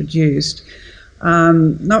 $50 introduced.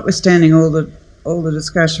 Notwithstanding all the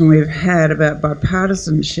discussion we've had about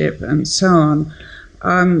bipartisanship and so on,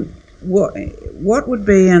 what would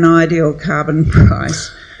be an ideal carbon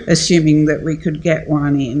price, assuming that we could get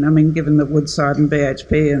one in? I mean, given that Woodside and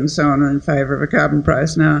BHP and so on are in favour of a carbon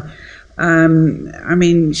price now, I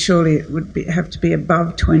mean, surely it would have to be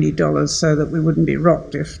above $20 so that we wouldn't be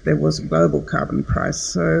rocked if there was a global carbon price.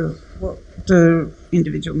 So what do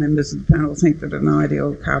individual members of the panel think that an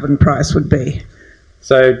ideal carbon price would be?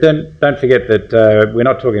 So don't forget that we're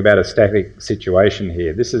not talking about a static situation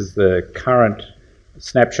here. This is the current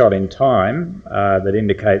snapshot in time that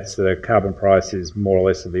indicates that a carbon price is more or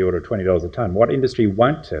less of the order of $20 a tonne. What industry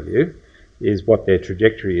won't tell you is what their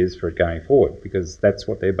trajectory is for it going forward, because that's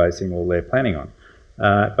what they're basing all their planning on.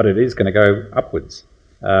 But it is going to go upwards.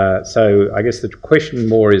 So I guess the question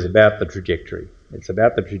more is about the trajectory. It's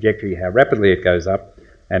about the trajectory, how rapidly it goes up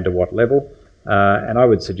and to what level. And I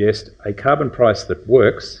would suggest a carbon price that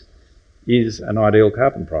works is an ideal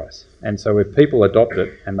carbon price. And so if people adopt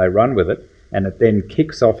it and they run with it, and it then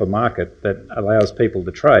kicks off a market that allows people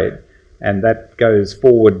to trade, and that goes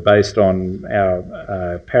forward based on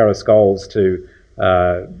our Paris goals to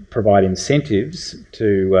provide incentives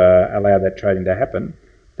to allow that trading to happen,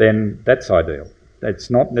 then that's ideal.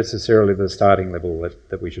 It's not necessarily the starting level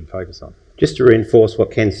that we should focus on. Just to reinforce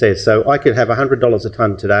what Ken says, so I could have $100 a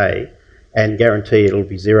tonne today and guarantee it'll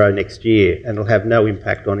be zero next year, and it'll have no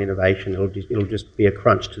impact on innovation. It'll just be a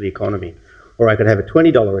crunch to the economy. Or I could have a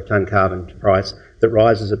 $20 a tonne carbon price that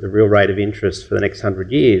rises at the real rate of interest for the next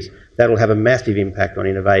 100 years. That'll have a massive impact on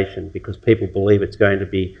innovation because people believe it's going to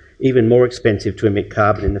be even more expensive to emit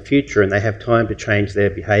carbon in the future, and they have time to change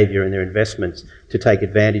their behaviour and their investments to take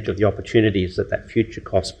advantage of the opportunities that future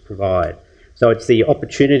cost provide. So it's the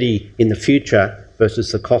opportunity in the future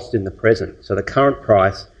versus the cost in the present. So the current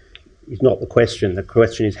price is not the question. The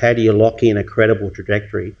question is, how do you lock in a credible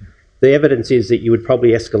trajectory? The evidence is that you would probably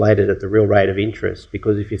escalate it at the real rate of interest,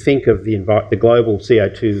 because if you think of the global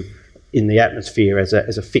CO2 in the atmosphere as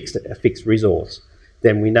a fixed resource,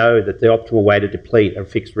 then we know that the optimal way to deplete a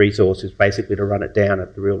fixed resource is basically to run it down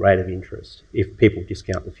at the real rate of interest if people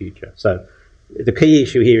discount the future. So the key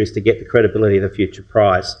issue here is to get the credibility of the future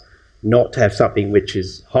price, not to have something which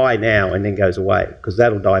is high now and then goes away, because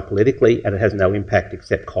that'll die politically and it has no impact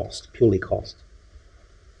except cost, purely cost.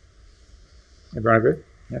 Everyone agree?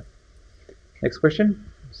 Yeah. Next question.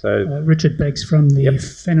 So Richard Beggs from the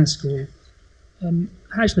Fenner School.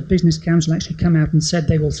 Has the Business Council actually come out and said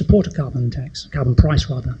they will support a carbon tax, carbon price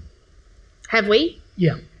rather? Have we?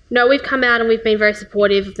 Yeah. No, we've come out and we've been very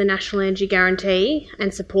supportive of the National Energy Guarantee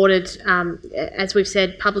and supported, as we've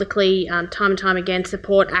said publicly time and time again,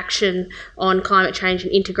 support action on climate change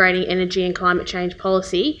and integrating energy and climate change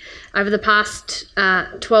policy. Over the past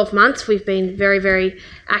 12 months, we've been very, very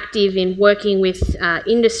active in working with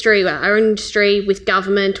industry, our own industry, with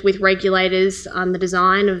government, with regulators on the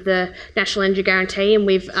design of the National Energy Guarantee, and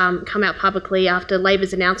we've come out publicly after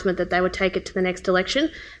Labor's announcement that they would take it to the next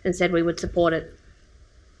election and said we would support it.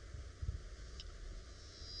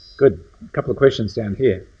 Good. A couple of questions down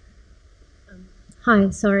here.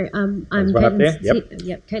 Hi, sorry. I'm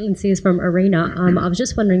Caitlin Sears from Arena. I was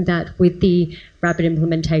just wondering that with the rapid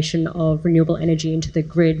implementation of renewable energy into the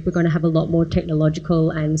grid, we're going to have a lot more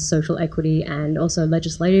technological and social equity and also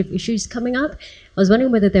legislative issues coming up. I was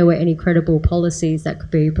wondering whether there were any credible policies that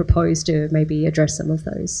could be proposed to maybe address some of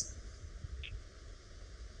those.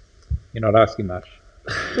 You're not asking much.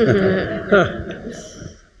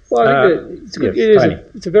 Well, I think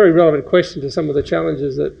it's a very relevant question to some of the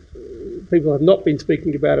challenges that people have not been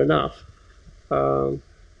speaking about enough. And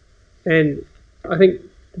I think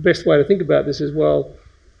the best way to think about this is, well,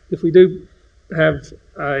 if we do have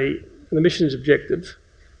an emissions objective,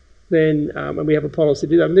 then and we have a policy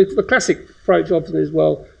to do that. I mean, the classic approach often is,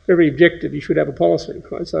 well, for every objective you should have a policy,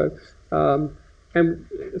 right? So, and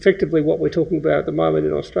effectively what we're talking about at the moment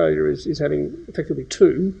in Australia is having effectively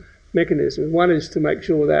two mechanisms. One is to make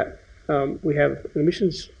sure that we have an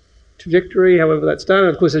emissions trajectory, however that's done. And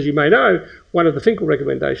of course, as you may know, one of the Finkel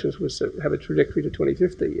recommendations was to have a trajectory to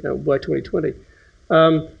 2050, by 2020.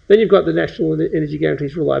 Then you've got the National Energy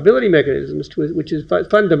Guarantee's reliability mechanisms, which is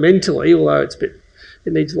fundamentally, although it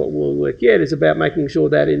needs a lot more work yet, is about making sure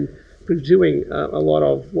that in pursuing a lot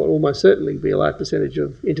of what will almost certainly be a large percentage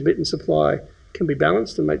of intermittent supply can be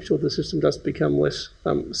balanced and make sure the system does become less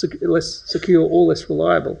secure or less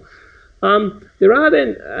reliable. There are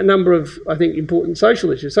then a number of, I think, important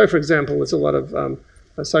social issues. So, for example, there's a lot of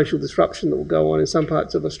social disruption that will go on in some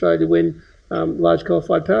parts of Australia when large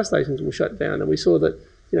coal-fired power stations will shut down. And we saw that,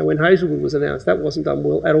 when Hazelwood was announced, that wasn't done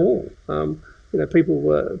well at all.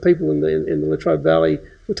 People in the Latrobe Valley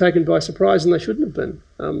were taken by surprise, and they shouldn't have been.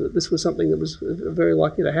 That this was something that was very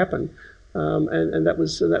likely to happen, and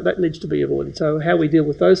that needs to be avoided. So, how we deal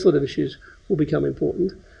with those sort of issues will become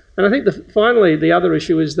important. And I think finally the other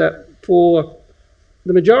issue is that for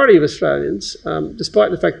the majority of Australians,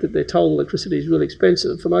 despite the fact that they're told electricity is really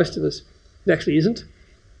expensive, for most of us it actually isn't.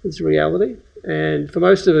 It's a reality. And for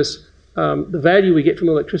most of us, the value we get from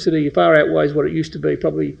electricity far outweighs what it used to be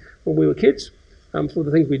probably when we were kids, for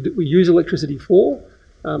the things we use electricity for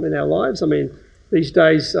in our lives. I mean, these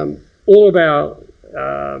days, all of our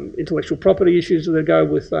intellectual property issues that go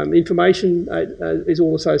with information is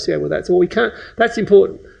all associated with that. So that's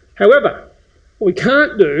important. However, what we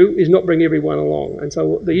can't do is not bring everyone along. And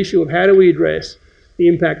so the issue of how do we address the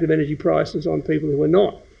impact of energy prices on people who are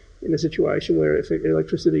not in a situation where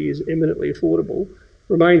electricity is eminently affordable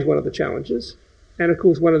remains one of the challenges. And of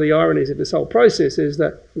course, one of the ironies of this whole process is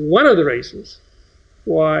that one of the reasons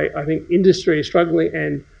why I think industry is struggling,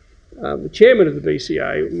 and the chairman of the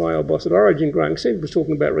BCA, my old boss at Origin, Graham Singh, was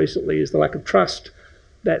talking about recently, is the lack of trust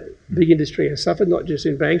that big industry has suffered, not just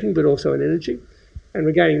in banking, but also in energy. And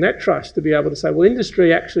regaining that trust to be able to say, well,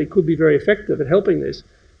 industry actually could be very effective at helping this.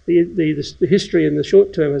 The history in the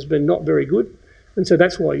short term has been not very good. And so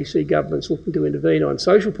that's why you see governments looking to intervene on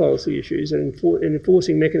social policy issues and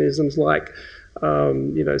enforcing mechanisms like,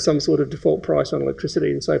 some sort of default price on electricity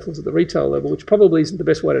and so forth at the retail level, which probably isn't the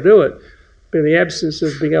best way to do it. But in the absence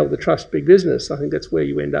of being able to trust big business, I think that's where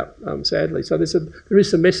you end up, sadly. So there is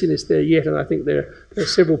some messiness there yet, and I think there are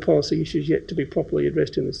several policy issues yet to be properly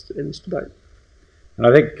addressed in this debate. And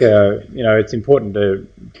I think, it's important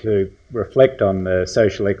to reflect on the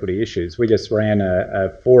social equity issues. We just ran a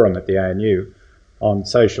forum at the ANU on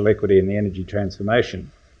social equity and the energy transformation.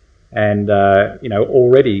 And,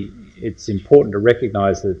 already it's important to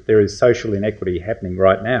recognise that there is social inequity happening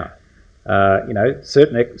right now.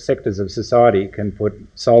 Certain sectors of society can put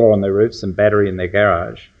solar on their roofs and battery in their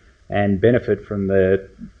garage and benefit from the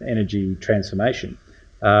energy transformation.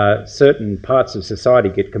 Certain parts of society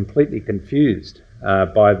get completely confused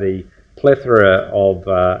by the plethora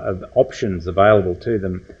of options available to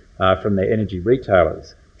them from their energy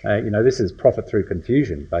retailers. This is profit through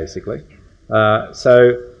confusion, basically.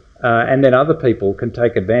 And then other people can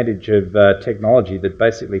take advantage of technology that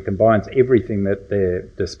basically combines everything at their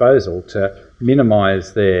disposal to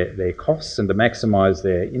minimise their costs and to maximise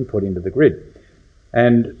their input into the grid.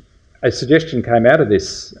 And a suggestion came out of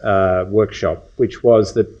this workshop, which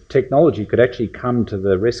was that technology could actually come to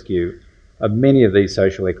the rescue of many of these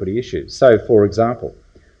social equity issues. So, for example,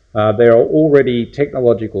 There are already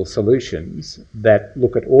technological solutions that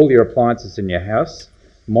look at all your appliances in your house,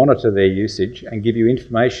 monitor their usage, and give you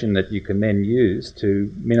information that you can then use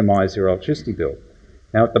to minimise your electricity bill.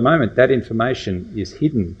 Now, at the moment, that information is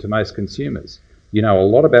hidden to most consumers. You know a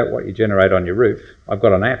lot about what you generate on your roof. I've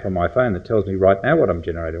got an app on my phone that tells me right now what I'm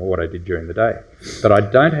generating or what I did during the day. But I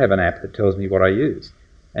don't have an app that tells me what I use.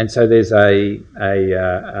 And so there's a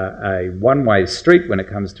one-way street when it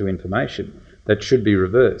comes to information that should be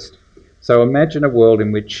reversed. So imagine a world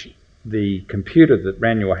in which the computer that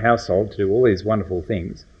ran your household to do all these wonderful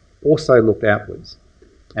things also looked outwards.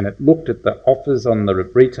 And it looked at the offers on the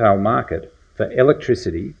retail market for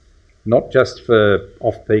electricity, not just for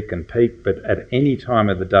off-peak and peak, but at any time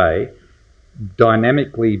of the day,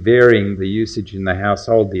 dynamically varying the usage in the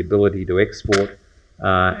household, the ability to export,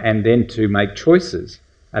 and then to make choices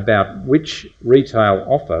about which retail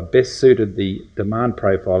offer best suited the demand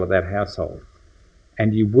profile of that household.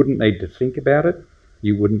 And you wouldn't need to think about it,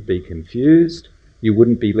 you wouldn't be confused, you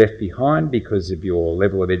wouldn't be left behind because of your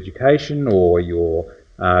level of education or your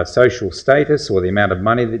social status or the amount of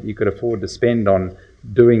money that you could afford to spend on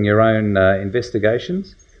doing your own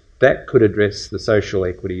investigations. That could address the social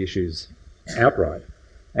equity issues outright.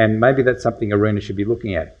 And maybe that's something Arena should be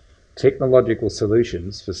looking at. Technological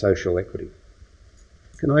solutions for social equity.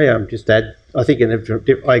 Can I just add, I think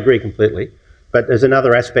I agree completely, but there's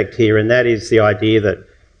another aspect here, and that is the idea that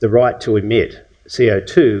the right to emit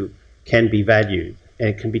CO2 can be valued and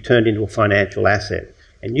it can be turned into a financial asset.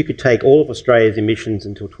 And you could take all of Australia's emissions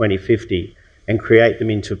until 2050 and create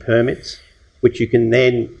them into permits, which you can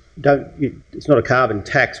then, it's not a carbon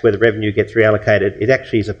tax where the revenue gets reallocated, it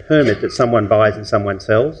actually is a permit that someone buys and someone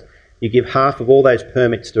sells. You give half of all those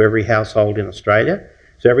permits to every household in Australia.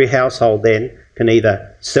 So every household then can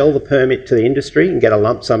either sell the permit to the industry and get a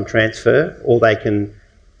lump sum transfer, or they can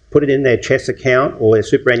put it in their CHESS account or their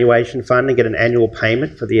superannuation fund and get an annual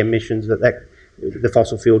payment for the emissions that the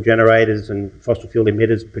fossil fuel generators and fossil fuel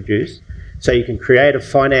emitters produce. So you can create a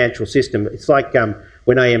financial system. It's like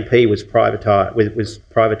when AMP was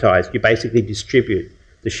privatised, you basically distribute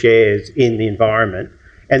the shares in the environment,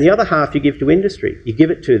 and the other half you give to industry. You give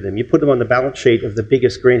it to them. You put them on the balance sheet of the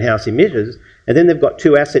biggest greenhouse emitters, and then they've got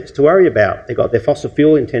two assets to worry about. They've got their fossil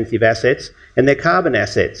fuel intensive assets and their carbon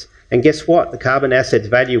assets. And guess what? The carbon assets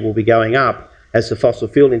value will be going up as the fossil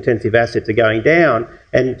fuel intensive assets are going down,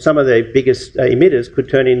 and some of the biggest emitters could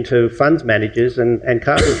turn into funds managers and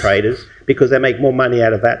carbon traders because they make more money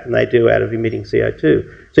out of that than they do out of emitting CO2.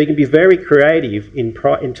 So you can be very creative in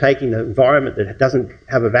taking the environment that doesn't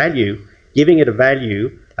have a value, giving it a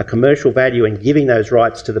value, a commercial value, and giving those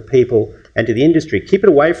rights to the people and to the industry. Keep it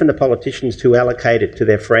away from the politicians who allocate it to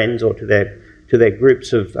their friends or to their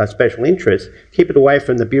groups of special interest. Keep it away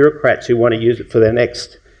from the bureaucrats who want to use it for their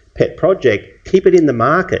next pet project. Keep it in the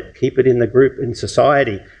market, keep it in the group, in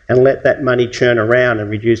society, and let that money churn around and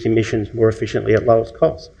reduce emissions more efficiently at lowest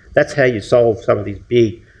cost. That's how you solve some of these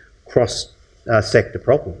big cross-sector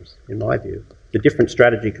problems, in my view. It's a different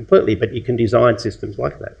strategy completely, but you can design systems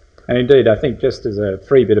like that. And indeed, I think just as a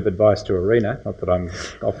free bit of advice to Arena, not that I'm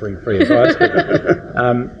offering free advice, but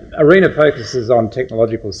Arena focuses on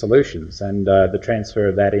technological solutions and the transfer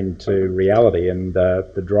of that into reality and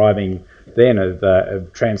the driving then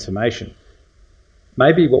of transformation.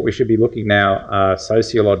 Maybe what we should be looking now are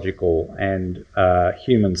sociological and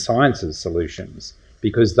human sciences solutions,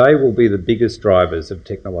 because they will be the biggest drivers of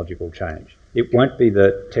technological change. It won't be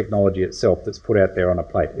the technology itself that's put out there on a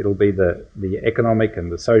plate. It'll be the economic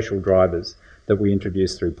and the social drivers that we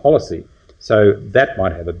introduce through policy. So that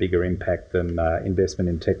might have a bigger impact than investment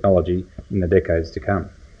in technology in the decades to come.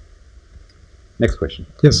 Next question.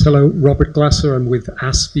 Yes, hello, Robert Glasser. I'm with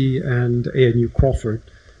ASPI and ANU Crawford.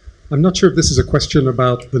 I'm not sure if this is a question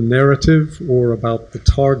about the narrative or about the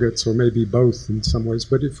targets, or maybe both in some ways,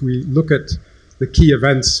 but if we look at the key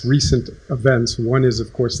events, recent events, one is,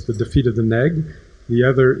 of course, the defeat of the NEG. The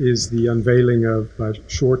other is the unveiling of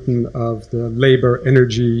Shorten of the Labour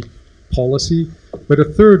energy policy. But a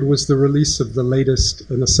third was the release of the latest,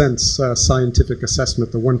 in a sense, scientific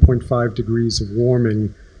assessment, the 1.5 degrees of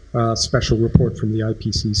warming special report from the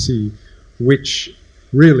IPCC, which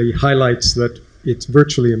really highlights that it's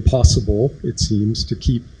virtually impossible, it seems, to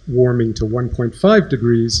keep warming to 1.5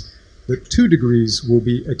 degrees, that 2 degrees will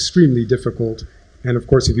be extremely difficult. And of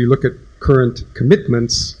course, if you look at current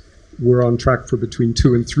commitments, we're on track for between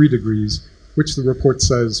 2 and 3 degrees, which the report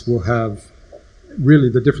says will have really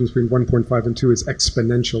the difference between 1.5 and 2 is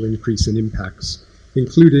exponential increase in impacts,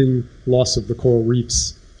 including loss of the coral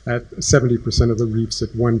reefs at 70% of the reefs at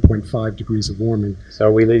 1.5 degrees of warming. So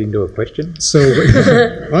are we leading to a question? So,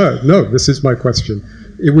 no, this is my question.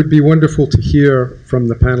 it would be wonderful to hear from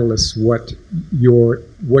the panelists what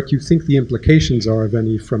you think the implications are, if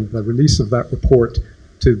any, from the release of that report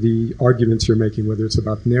to the arguments you're making, whether it's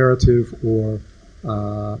about narrative or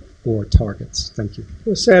targets. Thank you.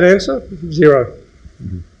 A sad answer, 0.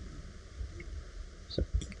 Mm-hmm.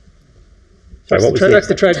 That's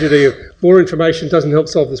the tragedy of more information doesn't help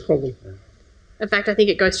solve this problem. In fact, I think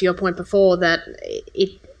it goes to your point before that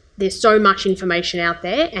there's so much information out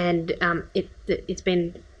there, and it's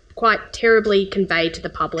been quite terribly conveyed to the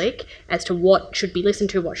public as to what should be listened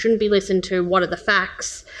to, what shouldn't be listened to, what are the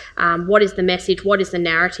facts, what is the message, what is the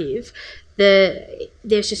narrative.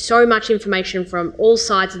 There's just so much information from all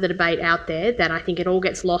sides of the debate out there that I think it all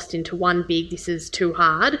gets lost into one big "this is too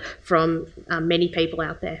hard" from many people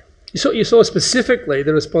out there. You saw specifically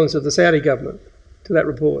the response of the Saudi government to that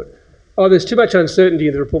report. Oh, there's too much uncertainty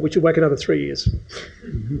in the report, we should wait another 3 years.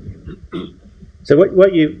 So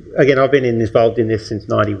again, I've been involved in this since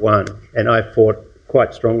 91, and I fought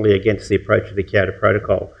quite strongly against the approach of the Kyoto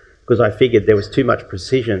Protocol because I figured there was too much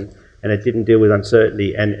precision and it didn't deal with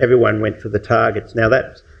uncertainty, and everyone went for the targets. Now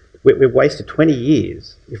we've wasted 20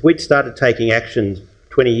 years. If we'd started taking actions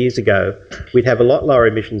 20 years ago, we'd have a lot lower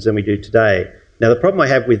emissions than we do today. Now, the problem I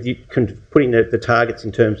have with putting the targets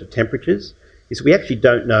in terms of temperatures is we actually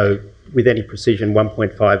don't know with any precision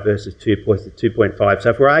 1.5 versus 2.5. So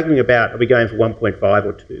if we're arguing about are we going for 1.5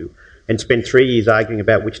 or 2 and spend 3 years arguing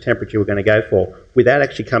about which temperature we're going to go for without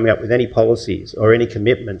actually coming up with any policies or any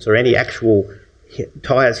commitments or any actual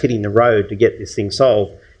tyres hitting the road to get this thing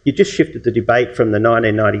solved, you just shifted the debate from the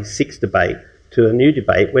 1996 debate to a new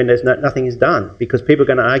debate when nothing is done because people are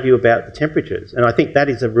going to argue about the temperatures. And I think that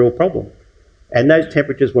is a real problem. And those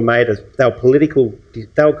temperatures were made they were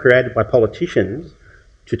created by politicians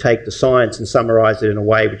to take the science and summarise it in a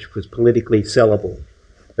way which was politically sellable.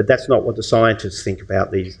 But that's not what the scientists think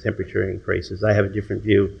about these temperature increases. They have a different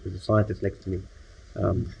view. There's a scientist next to me.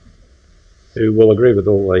 Who will agree with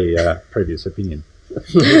all the previous opinion.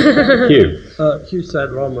 Hugh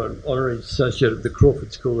Sadler, I'm an honorary associate at the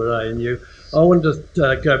Crawford School at ANU. I wanted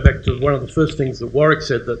to go back to one of the first things that Warwick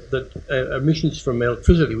said, that emissions from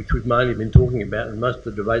electricity, which we've mainly been talking about and most of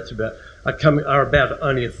the debates about, are about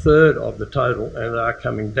only a third of the total and are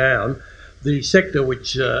coming down. The sector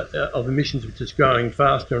of emissions which is growing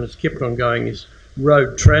faster and has kept on going is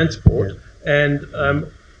road transport. Yeah. And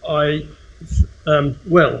I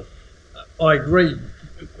agree,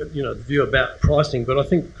 the view about pricing, but I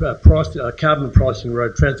think carbon pricing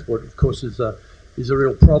road transport, of course, is a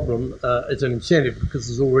real problem. It's an incentive because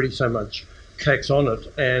there's already so much tax on it,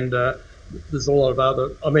 and there's a lot of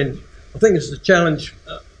other. I think it's a challenge.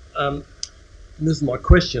 And this is my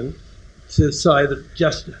question: to say that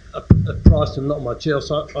just a price and not much else.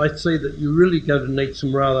 I see that you're really going to need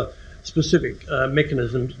some rather specific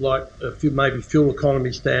mechanisms, like maybe fuel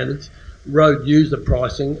economy standards, road user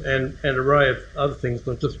pricing, and an array of other things.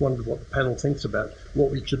 I just wondered what the panel thinks about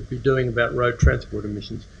what we should be doing about road transport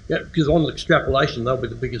emissions. Yeah, because on extrapolation, they'll be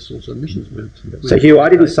the biggest source of emissions. So, Hugh, I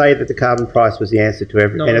didn't say that the carbon price was the answer to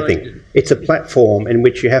anything. No, it's a platform in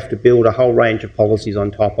which you have to build a whole range of policies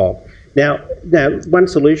on top of. Now, one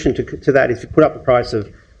solution to that is to put up the price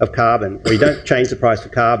of carbon, or you don't change the price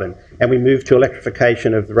of carbon, and we move to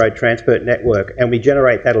electrification of the road transport network, and we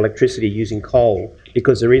generate that electricity using coal,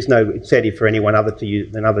 because there is no incentive for anyone other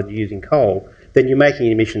than using coal, then you're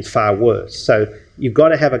making emissions far worse. So you've got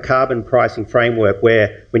to have a carbon pricing framework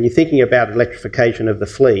where, when you're thinking about electrification of the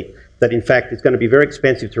fleet, that in fact it's going to be very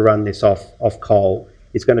expensive to run this off coal.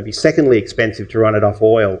 It's going to be secondly expensive to run it off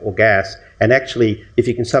oil or gas. And actually, if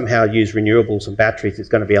you can somehow use renewables and batteries, it's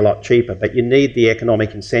going to be a lot cheaper. But you need the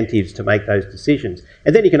economic incentives to make those decisions.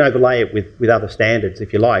 And then you can overlay it with other standards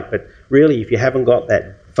if you like. But really, if you haven't got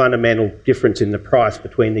that fundamental difference in the price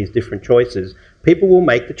between these different choices, people will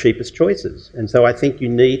make the cheapest choices. And so I think you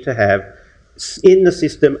need to have in the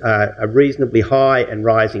system a reasonably high and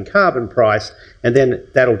rising carbon price, and then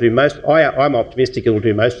that'll do most. I'm optimistic it'll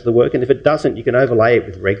do most of the work, and if it doesn't, you can overlay it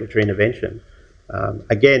with regulatory intervention.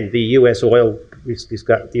 Again, the US oil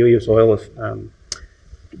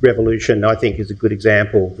revolution, I think, is a good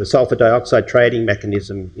example. The sulfur dioxide trading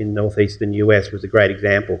mechanism in northeastern US was a great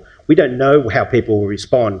example. We don't know how people will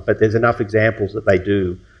respond, but there's enough examples that they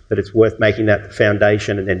do that it's worth making that the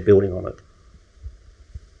foundation and then building on it.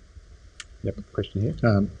 Yep, question here.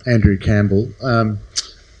 Andrew Campbell.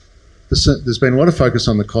 There's been a lot of focus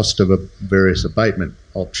on the cost of various abatement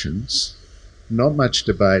options. Not much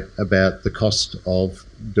debate about the cost of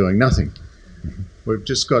doing nothing. Mm-hmm. We've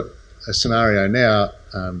just got a scenario now.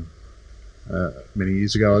 Many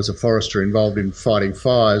years ago, I was a forester involved in fighting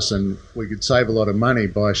fires, and we could save a lot of money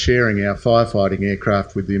by sharing our firefighting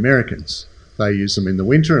aircraft with the Americans. They use them in the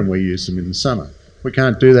winter and we use them in the summer. We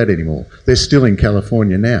can't do that anymore. They're still in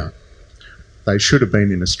California now. They should have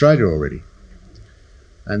been in Australia already.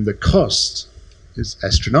 And the cost is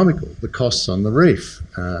astronomical, the costs on the reef.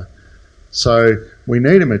 So we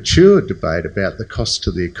need a mature debate about the cost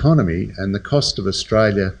to the economy and the cost of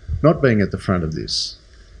Australia not being at the front of this.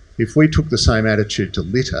 If we took the same attitude to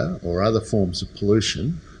litter or other forms of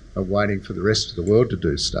pollution, of waiting for the rest of the world to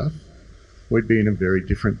do stuff, we'd be in a very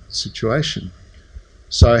different situation.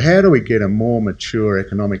 So how do we get a more mature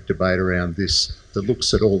economic debate around this that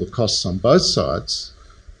looks at all the costs on both sides,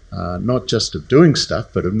 not just of doing stuff,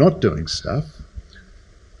 but of not doing stuff,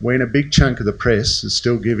 when a big chunk of the press is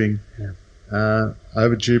still giving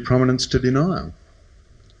overdue prominence to denial?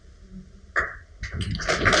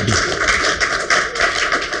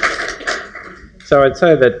 So I'd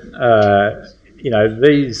say that,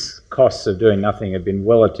 these costs of doing nothing have been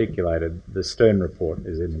well articulated. The Stern report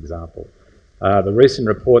is an example. The recent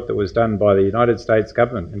report that was done by the United States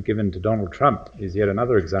government and given to Donald Trump is yet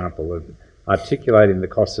another example of articulating the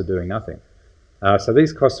costs of doing nothing. So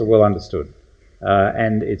these costs are well understood.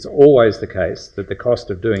 And it's always the case that the cost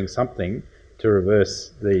of doing something to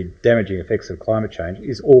reverse the damaging effects of climate change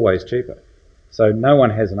is always cheaper. So no one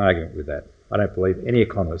has an argument with that. I don't believe any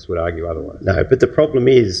economist would argue otherwise. No, but the problem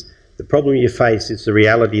you face is the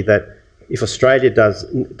reality that if Australia does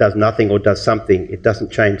nothing or does something, it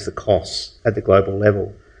doesn't change the costs at the global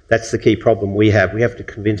level. That's the key problem we have. We have to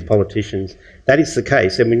convince politicians that is the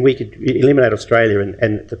case. I mean, we could eliminate Australia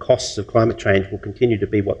and the costs of climate change will continue to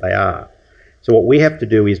be what they are. So what we have to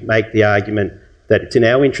do is make the argument that it's in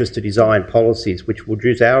our interest to design policies which will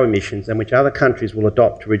reduce our emissions and which other countries will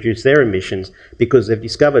adopt to reduce their emissions, because they've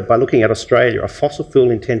discovered by looking at Australia, a fossil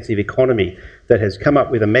fuel intensive economy that has come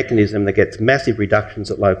up with a mechanism that gets massive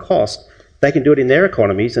reductions at low cost. They can do it in their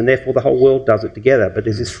economies and therefore the whole world does it together. But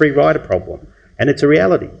there's this free rider problem and it's a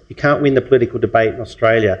reality. You can't win the political debate in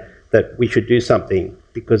Australia that we should do something,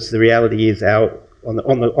 because the reality is on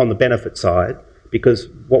the benefit side, because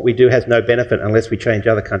what we do has no benefit unless we change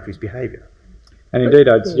other countries' behaviour. And indeed,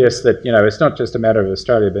 I'd suggest that, it's not just a matter of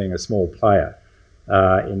Australia being a small player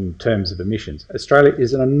in terms of emissions. Australia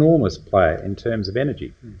is an enormous player in terms of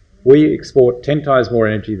energy. We export 10 times more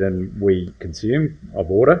energy than we consume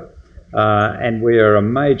of order, and we are a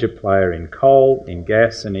major player in coal, in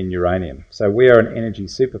gas and in uranium. So we are an energy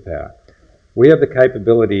superpower. We have the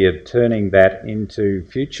capability of turning that into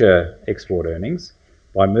future export earnings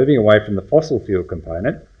by moving away from the fossil fuel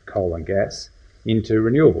component, coal and gas, into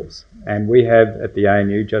renewables. And we have at the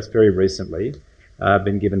ANU just very recently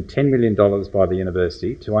been given $10 million by the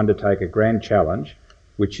university to undertake a grand challenge,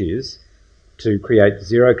 which is to create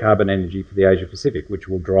zero carbon energy for the Asia Pacific, which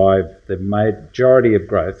will drive the majority of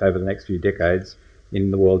growth over the next few decades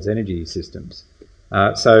in the world's energy systems.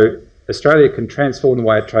 So Australia can transform the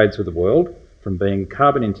way it trades with the world from being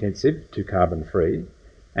carbon intensive to carbon free,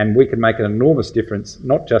 and we can make an enormous difference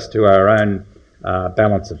not just to our own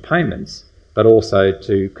balance of payments, but also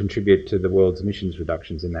to contribute to the world's emissions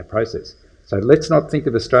reductions in that process. So let's not think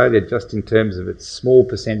of Australia just in terms of its small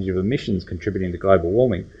percentage of emissions contributing to global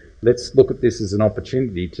warming. Let's look at this as an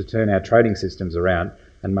opportunity to turn our trading systems around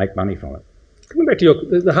and make money from it. Coming back to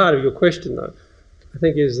the heart of your question, though, I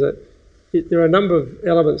think is that there are a number of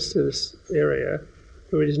elements to this area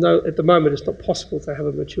where at the moment it's not possible to have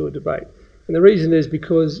a mature debate. And the reason is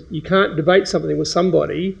because you can't debate something with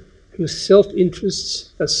somebody whose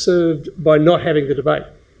self-interests are served by not having the debate.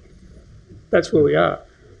 That's where we are.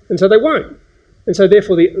 And so they won't. And so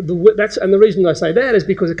therefore, the reason I say that is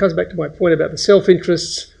because it comes back to my point about the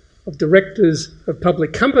self-interests of directors of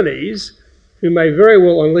public companies who may very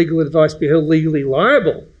well on legal advice be held legally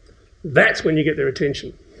liable. That's when you get their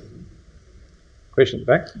attention. Question at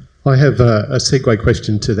the back. I have a segue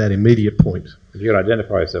question to that immediate point. If you could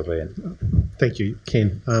identify yourself, Ian. Thank you,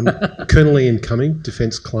 Ken. Colonel Ian Cumming,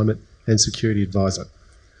 Defence Climate and Security Advisor.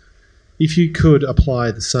 If you could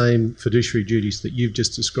apply the same fiduciary duties that you've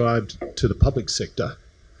just described to the public sector,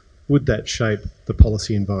 would that shape the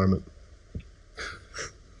policy environment?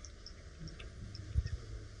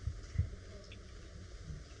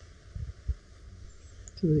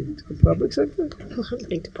 To the public sector? I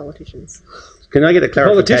think to politicians. Can I get a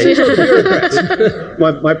clarification? Politicians or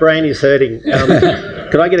bureaucrats? my brain is hurting.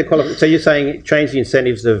 Can I get a qualification? So you're saying change the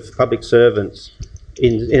incentives of public servants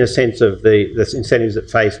in a sense of the incentives that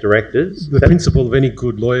face directors? The principle of any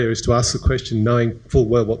good lawyer is to ask the question knowing full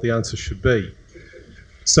well what the answer should be.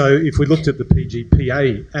 So if we looked at the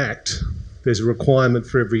PGPA Act, there's a requirement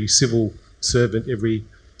for every civil servant, every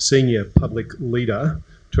senior public leader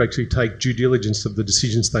to actually take due diligence of the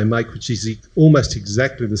decisions they make, which is almost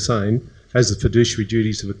exactly the same as the fiduciary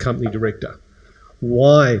duties of a company director.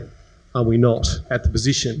 Why are we not at the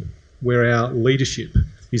position where our leadership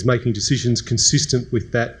is making decisions consistent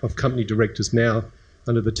with that of company directors now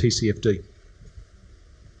under the TCFD?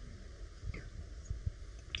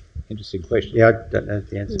 Interesting question. Yeah, I don't know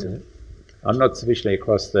the answer to it. I'm not sufficiently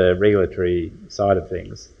across the regulatory side of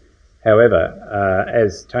things. However,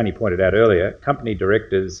 as Tony pointed out earlier, company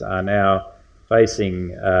directors are now facing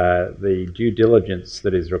the due diligence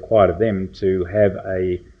that is required of them to have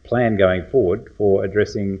a plan going forward for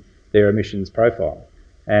addressing their emissions profile.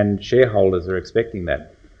 And shareholders are expecting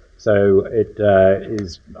that. So it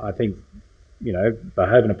is, I think,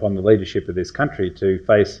 behoven upon the leadership of this country to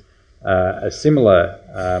face a similar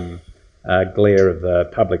glare of the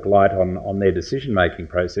public light on their decision-making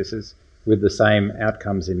processes with the same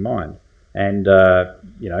outcomes in mind. And,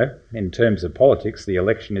 in terms of politics, the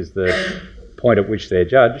election is the point at which they're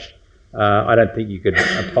judged. I don't think you could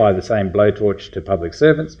apply the same blowtorch to public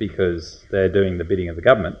servants because they're doing the bidding of the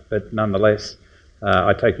government. But nonetheless,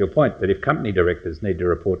 I take your point that if company directors need to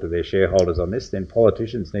report to their shareholders on this, then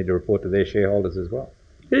politicians need to report to their shareholders as well.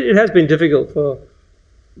 It has been difficult for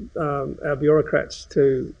our bureaucrats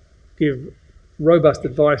to give robust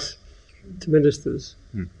advice to ministers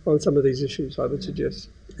on some of these issues, I would suggest.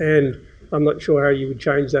 And I'm not sure how you would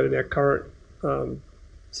change that in our current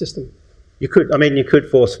system. You could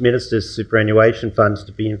force ministers' superannuation funds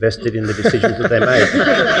to be invested in the decisions that they make.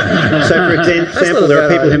 So, for example, there are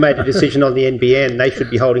people who made a decision on the NBN. They should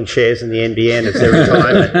be holding shares in the NBN as their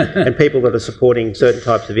retirement, and people that are supporting certain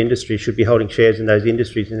types of industries should be holding shares in those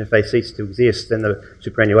industries. And if they cease to exist, then the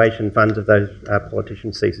superannuation funds of those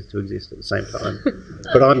politicians ceases to exist at the same time.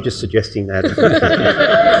 But I'm just suggesting that.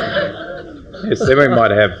 Yes, then we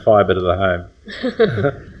might have fibre to the home.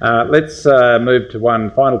 Let's move to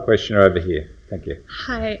one final questioner over here. Thank you.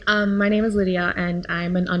 Hi, my name is Lydia and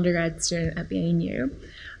I'm an undergrad student at the ANU.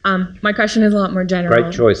 My question is a lot more general.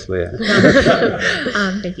 Great choice, Leah.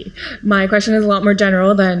 Thank you. My question is a lot more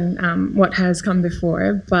general than what has come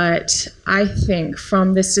before, but I think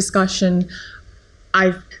from this discussion,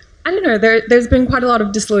 there's been quite a lot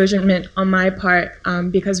of disillusionment on my part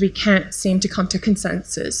because we can't seem to come to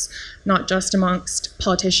consensus, not just amongst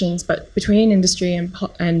politicians, but between industry and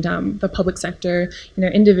the public sector.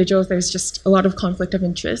 Individuals, there's just a lot of conflict of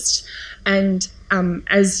interest. And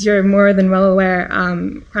as you're more than well aware,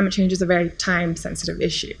 climate change is a very time-sensitive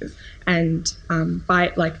issue. And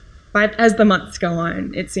as the months go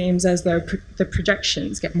on, it seems as though the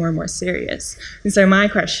projections get more and more serious. And so my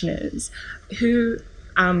question is, who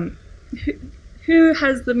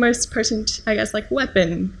has the most potent,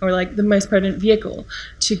 weapon or the most potent vehicle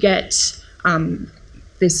to get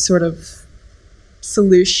this sort of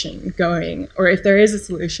solution going? Or if there is a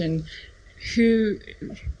solution,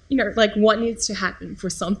 what needs to happen for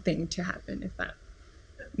something to happen, if that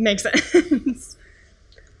makes sense?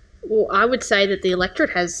 Well, I would say that the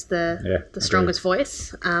electorate has the strongest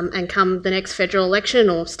voice, and come the next federal election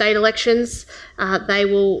or state elections, they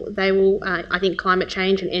will. I think climate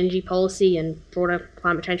change and energy policy and broader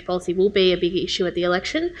climate change policy will be a big issue at the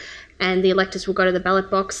election, and the electors will go to the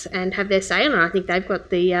ballot box and have their say on it. I think they've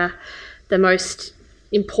got the most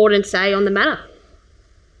important say on the matter.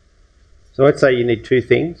 So I'd say you need two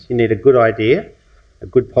things. You need a good idea, a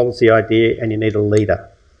good policy idea, and you need a leader.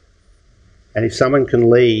 And if someone can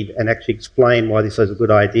lead and actually explain why this is a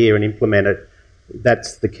good idea and implement it,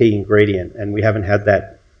 that's the key ingredient. And we haven't had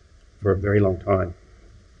that for a very long time.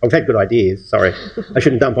 I've had good ideas, sorry. I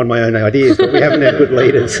shouldn't dump on my own ideas, but we haven't had good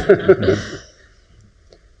leaders. I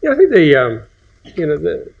think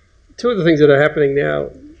the two of the things that are happening now,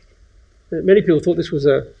 many people thought this was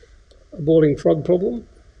a boiling frog problem.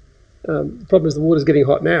 The problem is the water's getting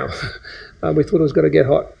hot now. We thought it was going to get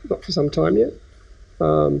hot, not for some time yet.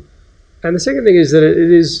 And the second thing is that it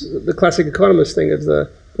is the classic economist thing of the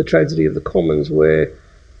tragedy of the commons, where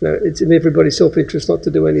it's in everybody's self-interest not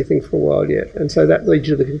to do anything for a while yet. And so that leads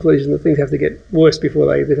you to the conclusion that things have to get worse before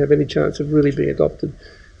they even have any chance of really being adopted.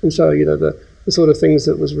 And so, the sort of things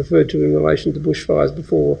that was referred to in relation to bushfires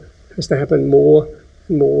before has to happen more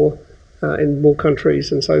and more in more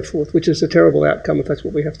countries and so forth, which is a terrible outcome if that's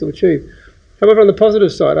what we have to achieve. However, on the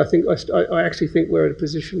positive side, I actually think we're in a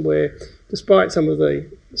position where, despite some of the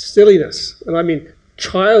silliness, and I mean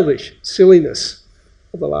childish silliness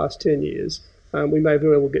of the last 10 years, we may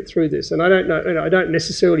very well get through this. And I don't know, I don't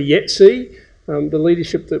necessarily yet see the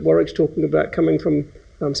leadership that Warwick's talking about coming from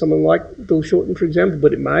someone like Bill Shorten, for example,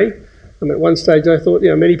 but it may. At one stage I thought,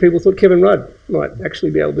 many people thought Kevin Rudd might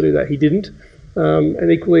actually be able to do that. He didn't.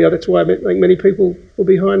 And equally, that's why I think many people were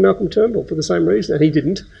behind Malcolm Turnbull for the same reason, and he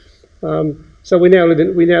didn't. So we now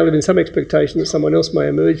live in some expectation that someone else may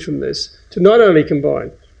emerge from this to not only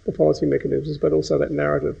combine the policy mechanisms but also that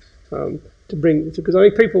narrative to bring, because I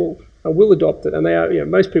think people will adopt it, and they are.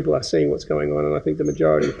 Most people are seeing what's going on, and I think the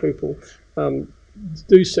majority of people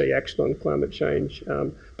do see action on climate change,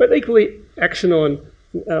 but equally action on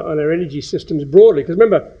our energy systems broadly. Because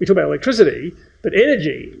remember, we talk about electricity, but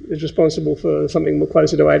energy is responsible for something more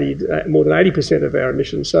closer to more than 80% of our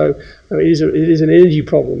emissions. So it is an energy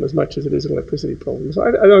problem as much as it is an electricity problem. So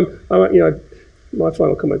my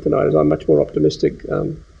final comment tonight is I'm much more optimistic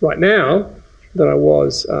right now than I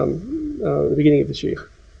was at the beginning of this year.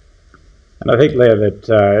 And I think, Leah, that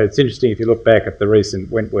it's interesting if you look back at the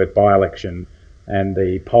recent Wentworth by-election and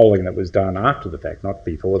the polling that was done after the fact, not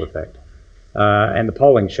before the fact. And the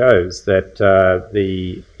polling shows that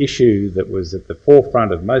the issue that was at the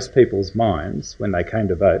forefront of most people's minds when they came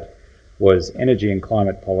to vote was energy and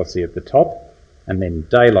climate policy at the top, and then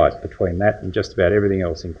daylight between that and just about everything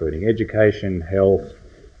else, including education, health,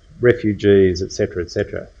 refugees, etc.,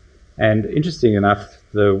 etc. And interesting enough,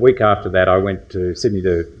 the week after that I went to Sydney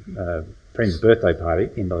to a friend's birthday party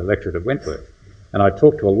in the electorate of Wentworth, and I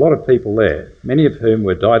talked to a lot of people there, many of whom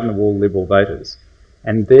were dyed-in-the-wool Liberal voters.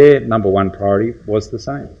 And their number one priority was the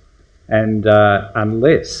same. And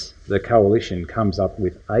unless the coalition comes up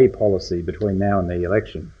with a policy between now and the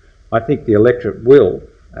election, I think the electorate will,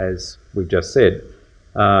 as we've just said,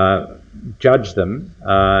 judge them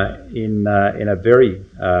in a very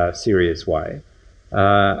serious way.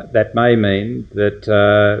 That may mean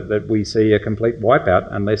that we see a complete wipeout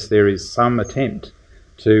unless there is some attempt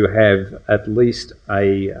to have at least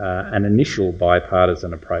an initial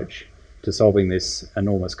bipartisan approach to solving this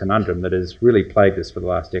enormous conundrum that has really plagued us for the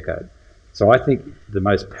last decade. So I think the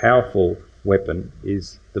most powerful weapon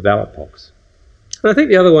is the ballot box. And I think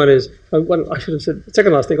the other one is, I should have said, the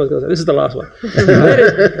second last thing I was going to say, this is the last one.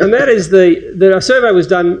 and that is a survey was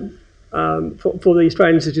done for the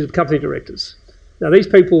Australian Institute of Company Directors. Now these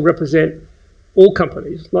people represent all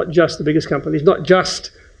companies, not just the biggest companies, not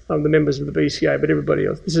just the members of the BCA, but everybody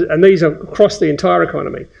else. And these are across the entire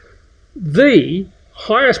economy. The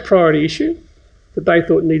highest priority issue that they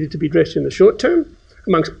thought needed to be addressed in the short term,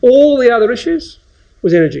 amongst all the other issues,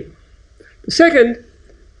 was energy. The second,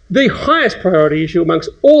 the highest priority issue amongst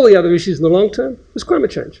all the other issues in the long term was climate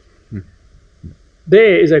change.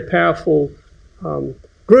 There is a powerful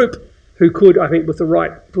group who could, I think, with the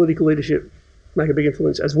right political leadership, make a big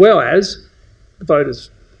influence, as well as the voters.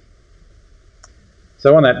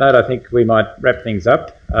 So on that note, I think we might wrap things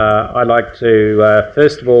up. I'd like to,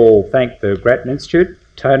 first of all, thank the Grattan Institute,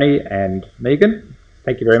 Tony and Megan.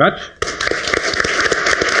 Thank you very much.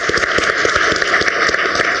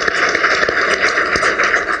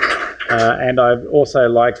 And I'd also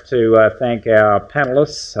like to thank our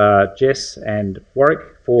panellists, Jess and Warwick,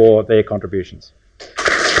 for their contributions.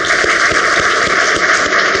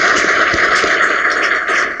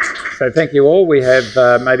 So thank you all. We have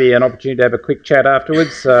maybe an opportunity to have a quick chat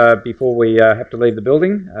afterwards before we have to leave the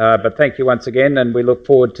building. But thank you once again, and we look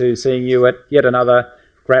forward to seeing you at yet another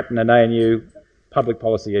Grattan and ANU Public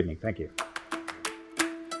Policy Evening. Thank you.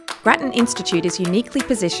 Grattan Institute is uniquely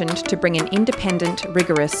positioned to bring an independent,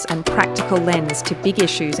 rigorous and practical lens to big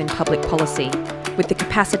issues in public policy, with the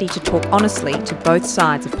capacity to talk honestly to both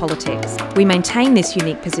sides of politics. We maintain this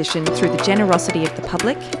unique position through the generosity of the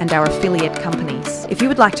public and our affiliate companies. If you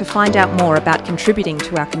would like to find out more about contributing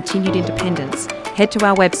to our continued independence, head to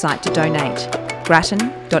our website to donate,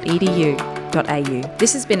 grattan.edu.au.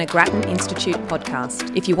 This has been a Grattan Institute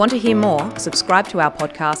podcast. If you want to hear more, subscribe to our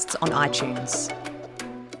podcasts on iTunes.